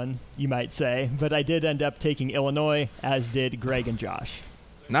this one, you might say, but I did end up taking Illinois, as did Greg and Josh.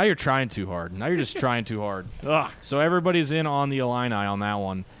 Now you're trying too hard. Now you're just trying too hard. Ugh. So everybody's in on the Illini on that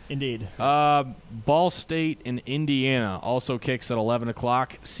one. Indeed. Ball State and Indiana also kicks at 11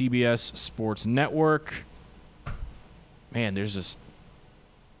 o'clock, CBS Sports Network. Man, there's just...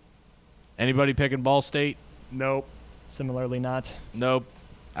 Anybody picking Ball State? Nope. Similarly not. Nope.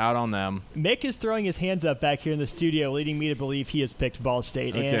 Out on them. Mick is throwing his hands up back here in the studio, leading me to believe he has picked Ball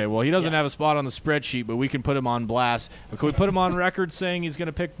State. Okay, well, he doesn't have a spot on the spreadsheet, but we can put him on blast. Can we put him on record saying he's going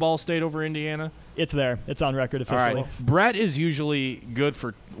to pick Ball State over Indiana? It's there. It's on record officially. All right. Brett is usually good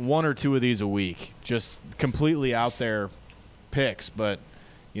for one or two of these a week, just completely out there picks. But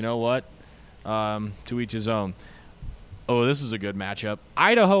you know what? To each his own. Oh, this is a good matchup.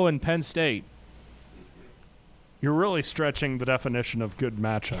 Idaho and Penn State. You're really stretching the definition of good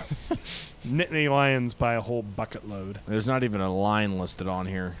matchup. Nittany Lions by a whole bucket load. There's not even a line listed on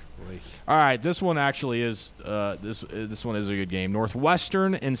here. All right, this one actually is this one is a good game.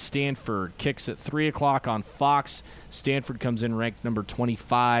 Northwestern and Stanford kicks at 3 o'clock on Fox. Stanford comes in ranked number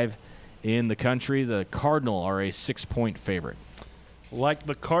 25 in the country. The Cardinal are a 6-point favorite. Like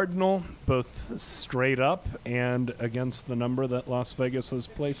the Cardinal, both straight up and against the number that Las Vegas has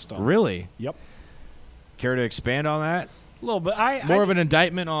placed on. Really? Yep. Care to expand on that? A little bit. More of an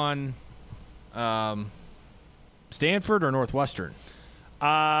indictment on Stanford or Northwestern?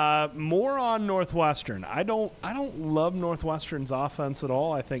 More on Northwestern. I don't love Northwestern's offense at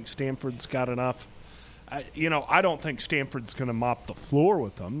all. I think Stanford's got enough. I don't think Stanford's going to mop the floor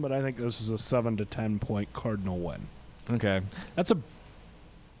with them, but I think this is a 7 to 10 point Cardinal win. Okay, that's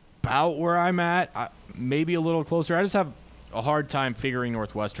about where I'm at. Maybe a little closer. I just have a hard time figuring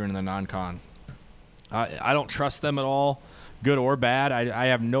Northwestern in the non-con. I don't trust them at all, good or bad. I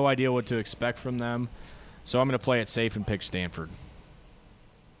have no idea what to expect from them, so I'm going to play it safe and pick Stanford.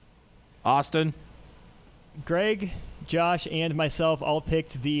 Austin? Greg, Josh, and myself all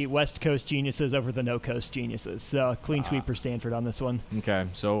picked the West Coast geniuses over the No Coast geniuses, so clean sweep for Stanford on this one. Okay,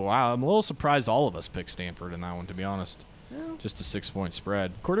 so wow, I'm a little surprised all of us picked Stanford in that one, to be honest. Just a 6-point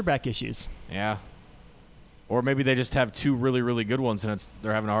spread. Quarterback issues. Yeah. Or maybe they just have two really, really good ones, and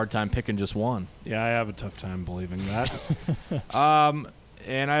they're having a hard time picking just one. Yeah, I have a tough time believing that.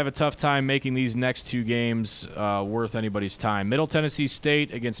 And I have a tough time making these next two games worth anybody's time. Middle Tennessee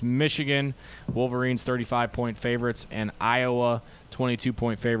State against Michigan. Wolverines 35-point favorites, and Iowa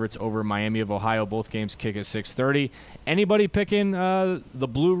 22-point favorites over Miami of Ohio. Both games kick at 6:30. Anybody picking the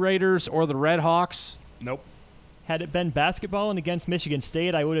Blue Raiders or the Red Hawks? Nope. Had it been basketball and against Michigan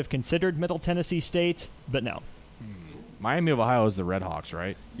State, I would have considered Middle Tennessee State, but no. Miami of Ohio is the Red Hawks,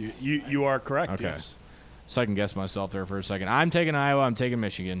 right? You are correct, okay. Yes. So I can guess myself there for a second. I'm taking Iowa. I'm taking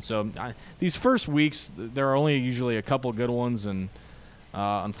Michigan. So these first weeks, there are only usually a couple good ones, and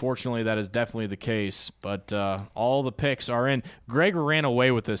unfortunately that is definitely the case. But all the picks are in. Greg ran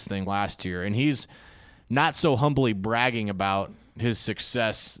away with this thing last year, and he's not so humbly bragging about his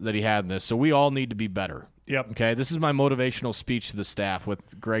success that he had in this. So we all need to be better. Yep. Okay, this is my motivational speech to the staff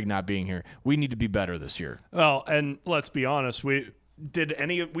with Greg not being here. We need to be better this year. Well, and let's be honest, we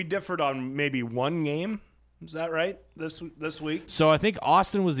differed on maybe one game. Is that right? This week? So I think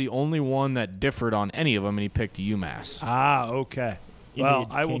Austin was the only one that differed on any of them, and he picked UMass. Ah, okay. Indeed, well,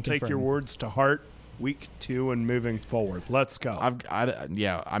 I will take confirm. your words to heart. Week 2 and moving forward. Let's go.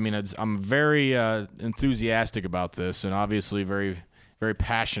 I'm very enthusiastic about this, and obviously very, very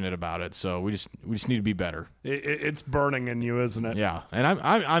passionate about it. So we just need to be better. It's burning in you, isn't it? Yeah, and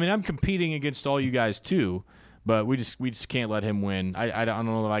I'm competing against all you guys too, but we just can't let him win. I don't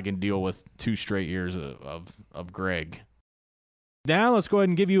know if I can deal with 2 straight years of Greg. Now let's go ahead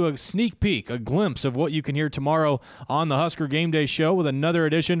and give you a sneak peek, a glimpse of what you can hear tomorrow on the Husker Game Day Show with another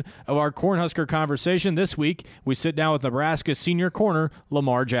edition of our Cornhusker Conversation. This week, we sit down with Nebraska senior corner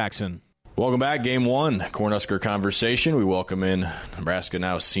Lamar Jackson. Welcome back, Game 1, Cornhusker Conversation. We welcome in Nebraska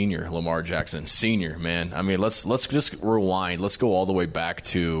now senior Lamar Jackson. Senior, man. I mean, let's just rewind. Let's go all the way back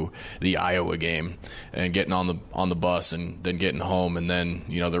to the Iowa game and getting on the bus and then getting home, and then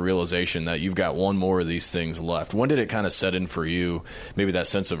the realization that you've got one more of these things left. When did it kind of set in for you? Maybe that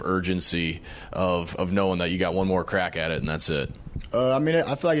sense of urgency of knowing that you got one more crack at it and that's it. I mean,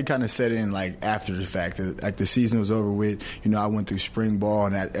 I feel like it kind of set in like after the fact. Like the season was over with. I went through spring ball,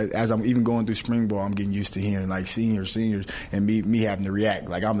 and as I'm even going through spring ball, I'm getting used to hearing like seniors, and me having to react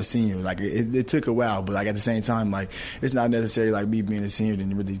like I'm a senior. Like it took a while, but like at the same time, like it's not necessarily like me being a senior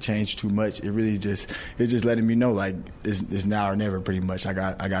didn't really change too much. It's just letting me know like it's now or never pretty much. I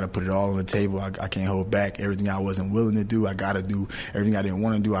got to put it all on the table. I can't hold back. Everything I wasn't willing to do, I got to do. Everything I didn't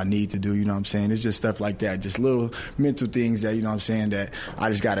want to do, I need to do. You know what I'm saying? It's just stuff like that. Just little mental things that, you know what I'm saying, that I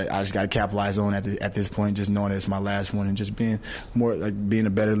just gotta capitalize on at this point, just knowing that it's my last one, and just being more like being a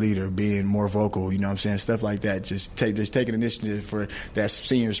better leader, being more vocal, you know what I'm saying, stuff like that. Just taking initiative for that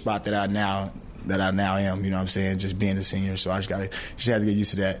senior spot that I now am, you know what I'm saying, just being a senior. So I just had to get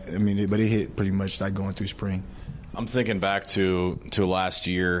used to that. I mean, but it hit pretty much like going through spring. I'm thinking back to last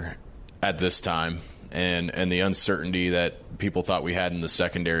year at this time, and the uncertainty that people thought we had in the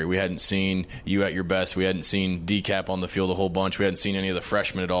secondary. We hadn't seen you at your best. We hadn't seen DCAP on the field a whole bunch. We hadn't seen any of the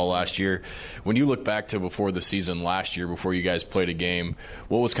freshmen at all last year. When you look back to before the season last year, before you guys played a game,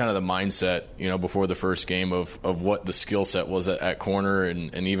 what was kind of the mindset, before the first game of what the skill set was at corner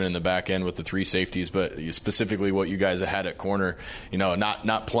and even in the back end with the three safeties, but specifically what you guys had at corner,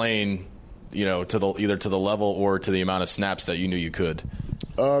 not playing, either to the level or to the amount of snaps that you knew you could?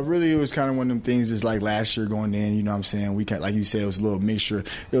 Really, it was kind of one of them things. Just like last year going in, you know what I'm saying. We like you said, it was a little mixture.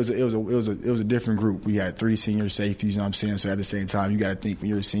 It was a different group. We had three senior safeties, you know what I'm saying. So at the same time, you got to think when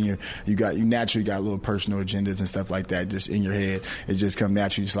you're a senior, you naturally got little personal agendas and stuff like that just in your head. It just come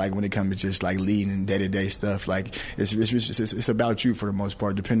naturally. Just like when it comes to just like leading day-to-day stuff, like it's about you for the most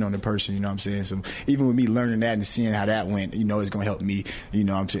part, depending on the person, you know what I'm saying. So even with me learning that and seeing how that went, it's going to help me,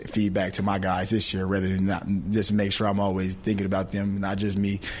 I'm feedback to my guys this year, rather than not just make sure I'm always thinking about them, not just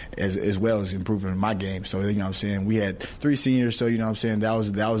me, as well as improving my game. So, you know what I'm saying, we had three seniors, so, you know what I'm saying, that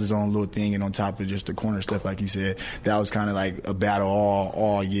was his own little thing. And on top of just the corner stuff, like you said, that was kind of like a battle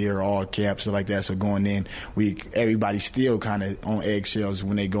all year, all camp, stuff like that. So going in, everybody's still kind of on eggshells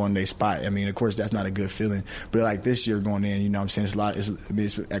when they go in their spot. I mean, of course, that's not a good feeling. But like this year going in, you know what I'm saying,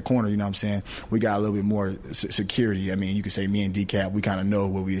 it's at corner, you know what I'm saying, we got a little bit more security. I mean, you could say me and DCAP, we kind of know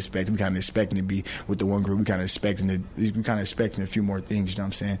what we expect. We kind of expecting to be with the one group. We kind of expecting a few more things, you know what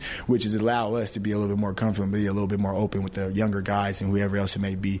I'm saying, which is allow us to be a little bit more comfortable and be a little bit more open with the younger guys and whoever else it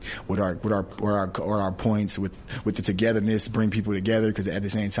may be with our points, with the togetherness, bring people together, because at the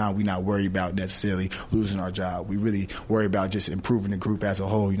same time, we're not worried about necessarily losing our job. We really worry about just improving the group as a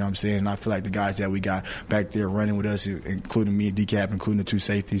whole, you know what I'm saying? And I feel like the guys that we got back there running with us, including me and DCAP, including the two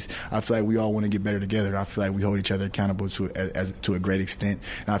safeties, I feel like we all want to get better together. And I feel like we hold each other accountable to a great extent.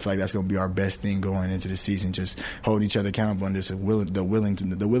 And I feel like that's going to be our best thing going into the season, just holding each other accountable and just the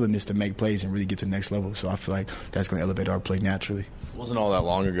willingness to make plays and really get to the next level. So I feel like that's going to elevate our play naturally. It wasn't all that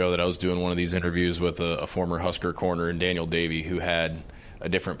long ago that I was doing one of these interviews with a former Husker corner, and Daniel Davey, who had a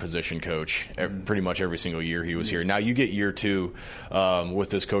different position coach pretty much every single year he was here. Now you get year two with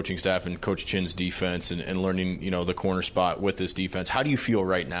this coaching staff and Coach Chin's defense and learning, the corner spot with this defense. How do you feel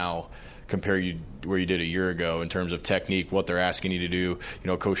right now compare where you did a year ago in terms of technique, what they're asking you to do,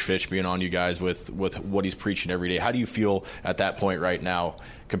 Coach Fish being on you guys with what he's preaching every day? How do you feel at that point right now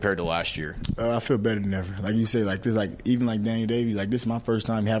compared to last year? I feel better than ever. Like you say, like this, like even like Daniel Davey, like this is my first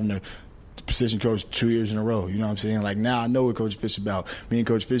time having a position coach 2 years in a row. You know what I'm saying? Like now I know what Coach Fish is about. Me and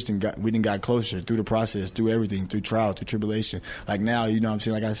Coach Fish got closer through the process, through everything, through trial, through tribulation. Like now, you know what I'm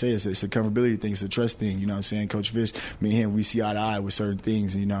saying? Like I say, it's a comfortability thing, it's a trust thing. You know what I'm saying? Coach Fish, me and him, we see eye to eye with certain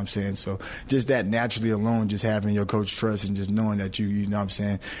things. You know what I'm saying? So just that naturally alone, just having your coach trust and just knowing that you know what I'm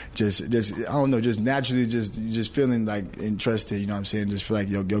saying? Just I don't know, just naturally just feeling like entrusted. You know what I'm saying? Just feel like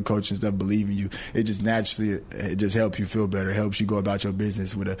your coach and stuff believe in you. It just naturally, it just helps you feel better. It helps you go about your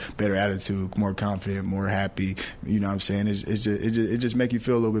business with a better attitude, more confident, more happy. You know what I'm saying? It just make you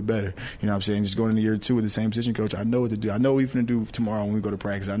feel a little bit better. You know what I'm saying? Just going into year two with the same position coach, I know what to do. I know what we're going to do tomorrow when we go to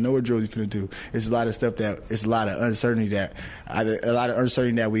practice. I know what drills we're going to do. It's a lot of stuff it's a lot of uncertainty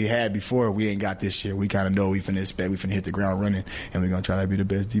that we had before we ain't got this year. We kind of know we finna expect. We finna hit the ground running, and we're going to try to be the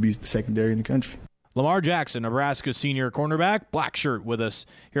best DB secondary in the country. Lamar Jackson, Nebraska senior cornerback, black shirt with us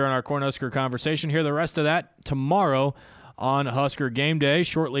here on our Cornhusker Conversation. Hear the rest of that tomorrow on Husker Game Day,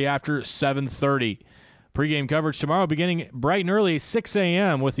 shortly after 7:30. Pre-game coverage tomorrow beginning bright and early, 6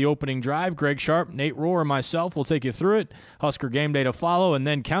 a.m. with the opening drive. Greg Sharpe, Nate Rohr, and myself will take you through it. Husker Game Day to follow, and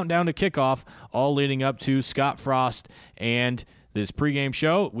then countdown to kickoff, all leading up to Scott Frost and this pregame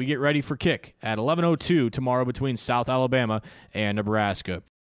show. We get ready for kick at 11:02 tomorrow between South Alabama and Nebraska.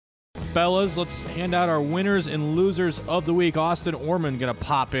 Fellas, let's hand out our winners and losers of the week. Austin Orman going to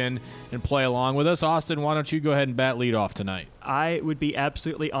pop in and play along with us. Austin, why don't you go ahead and bat lead off tonight? I would be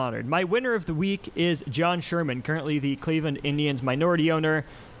absolutely honored. My winner of the week is John Sherman, currently the Cleveland Indians minority owner.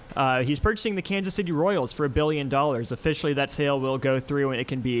 He's purchasing the Kansas City Royals for $1 billion. Officially, that sale will go through and it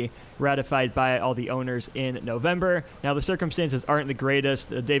can be ratified by all the owners in November. Now, the circumstances aren't the greatest.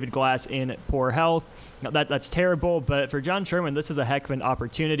 David Glass in poor health. That's terrible, but for John Sherman, this is a heck of an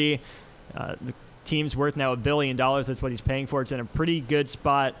opportunity. The team's worth now $1 billion. That's what he's paying for. It's in a pretty good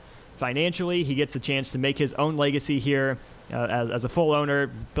spot financially. He gets a chance to make his own legacy here. As a full owner,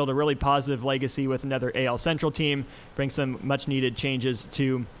 build a really positive legacy with another AL Central team, bring some much-needed changes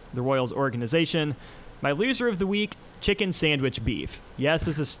to the Royals organization. My loser of the week, chicken sandwich beef. Yes,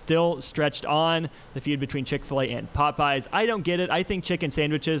 this is still stretched on, the feud between Chick-fil-A and Popeyes. I don't get it. I think chicken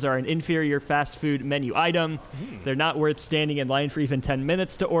sandwiches are an inferior fast food menu item. They're not worth standing in line for even 10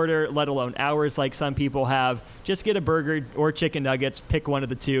 minutes to order, let alone hours like some people have. Just get a burger or chicken nuggets, pick one of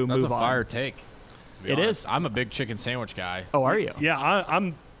the two, That's move on. a fire take. It is. I'm a big chicken sandwich guy. Oh, are you? Yeah,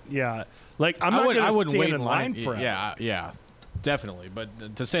 I'm not going to stand in line for it. Yeah, definitely.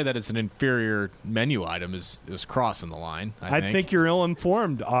 But to say that it's an inferior menu item is crossing the line. I think you're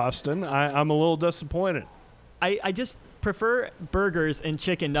ill-informed, Austin. I'm a little disappointed. I just prefer burgers and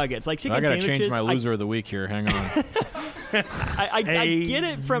chicken nuggets. Like chicken I gotta sandwiches. change my loser of the week here. Hang on. I get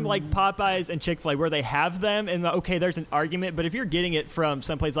it from like Popeyes and Chick-fil-A where they have them, and okay, there's an argument. But if you're getting it from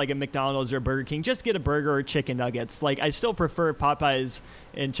someplace like a McDonald's or Burger King, just get a burger or chicken nuggets. Like I still prefer Popeyes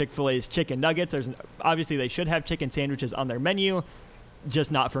and Chick-fil-A's chicken nuggets. Obviously they should have chicken sandwiches on their menu,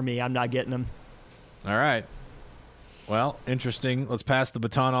 just not for me. I'm not getting them. All right. Well, interesting. Let's pass the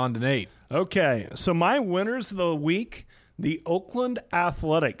baton on to Nate. Okay, so my winners of the week, the Oakland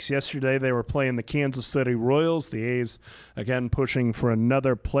Athletics. Yesterday they were playing the Kansas City Royals. The A's, again, pushing for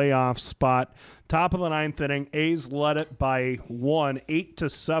another playoff spot. Top of the ninth inning, A's led it by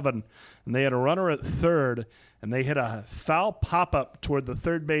 8-7, and they had a runner at third, and they hit a foul pop-up toward the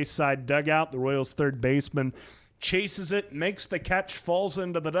third base side dugout. The Royals' third baseman chases it, makes the catch, falls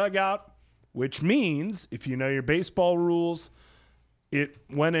into the dugout, which means, if you know your baseball rules,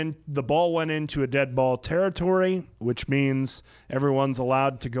 the ball went into a dead ball territory, which means everyone's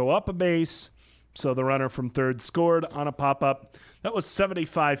allowed to go up a base. So the runner from third scored on a pop-up. That was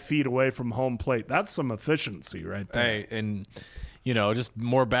 75 feet away from home plate. That's some efficiency right there. Hey, and, just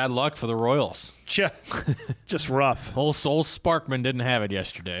more bad luck for the Royals. Just rough. Old Sparkman didn't have it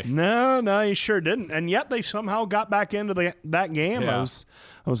yesterday. No, he sure didn't. And yet they somehow got back into that game. Yeah.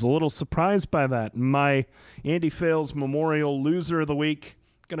 I was a little surprised by that. My Andy Fales Memorial Loser of the Week,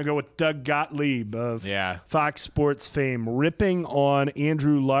 going to go with Doug Gottlieb of Fox Sports fame, ripping on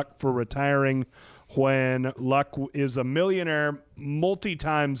Andrew Luck for retiring when Luck is a millionaire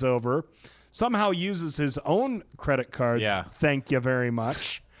multi-times over, somehow uses his own credit cards, thank you very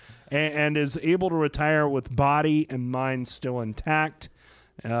much, and is able to retire with body and mind still intact.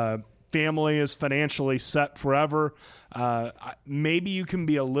 Family is financially set forever. Maybe you can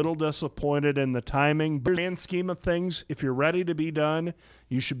be a little disappointed in the timing. But in the grand scheme of things, if you're ready to be done,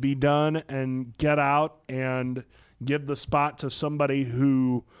 you should be done and get out and give the spot to somebody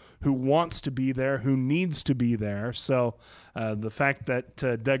who wants to be there, who needs to be there. So the fact that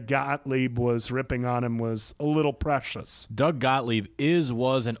Doug Gottlieb was ripping on him was a little precious. Doug Gottlieb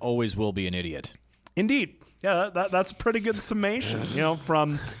was, and always will be an idiot. Indeed. Yeah, that's a pretty good summation.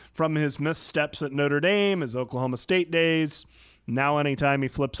 From his missteps at Notre Dame, his Oklahoma State days, now anytime he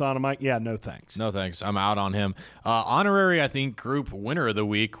flips on a mic, no thanks. No thanks. I'm out on him. Honorary, I think, group winner of the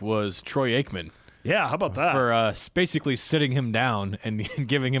week was Troy Aikman. Yeah, how about that? For basically sitting him down and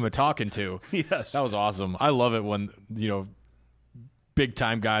giving him a talking to. Yes. That was awesome. I love it when,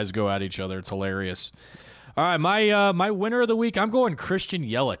 big-time guys go at each other. It's hilarious. All right, my winner of the week, I'm going Christian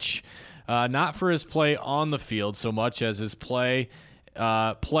Yelich. Not for his play on the field so much as his play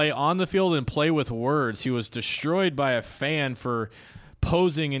on the field and play with words. He was destroyed by a fan for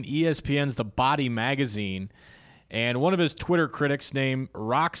posing in ESPN's The Body magazine. And one of his Twitter critics named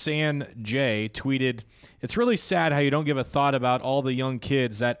Roxanne J tweeted, "It's really sad how you don't give a thought about all the young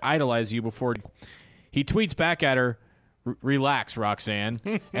kids that idolize you before." He tweets back at her, "Relax, Roxanne."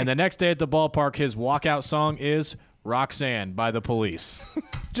 And the next day at the ballpark, his walkout song is Roxanne by The Police.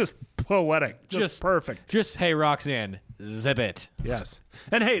 Just poetic. Just perfect. Just, hey, Roxanne, zip it. Yes.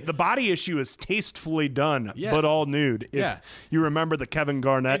 And hey, the body issue is tastefully done, but all nude. If you remember the Kevin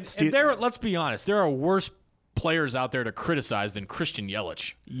Garnett. And let's be honest, there are worse players out there to criticize than Christian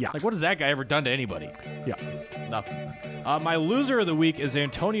Yelich. Yeah. Like, what has that guy ever done to anybody? Yeah. Nothing. My loser of the week is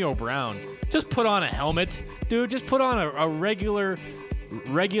Antonio Brown. Just put on a helmet. Dude, just put on a regular,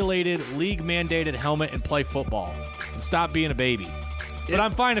 regulated, league-mandated helmet and play football. And stop being a baby. But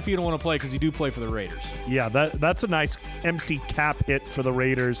I'm fine if you don't want to play because you do play for the Raiders. Yeah, that's a nice empty cap hit for the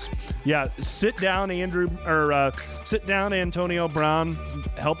Raiders. Yeah, sit down, Antonio Brown.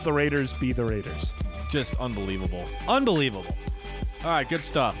 Help the Raiders be the Raiders. Just unbelievable. Unbelievable. All right, good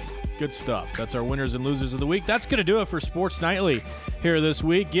stuff. Good stuff. That's our winners and losers of the week. That's going to do it for Sports Nightly here this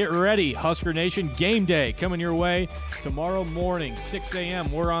week. Get ready. Husker Nation Game Day coming your way tomorrow morning, 6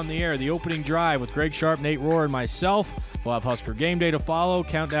 a.m. We're on the air. The opening drive with Greg Sharpe, Nate Rohr, and myself. We'll have Husker Game Day to follow.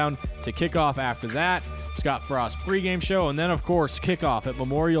 Countdown to kickoff after that. Scott Frost pregame show. And then, of course, kickoff at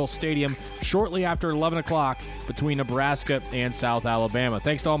Memorial Stadium shortly after 11 o'clock between Nebraska and South Alabama.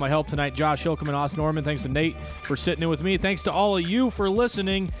 Thanks to all my help tonight, Josh Hilcom and Austin Norman. Thanks to Nate for sitting in with me. Thanks to all of you for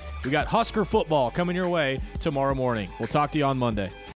listening. We got Husker football coming your way tomorrow morning. We'll talk to you on Monday.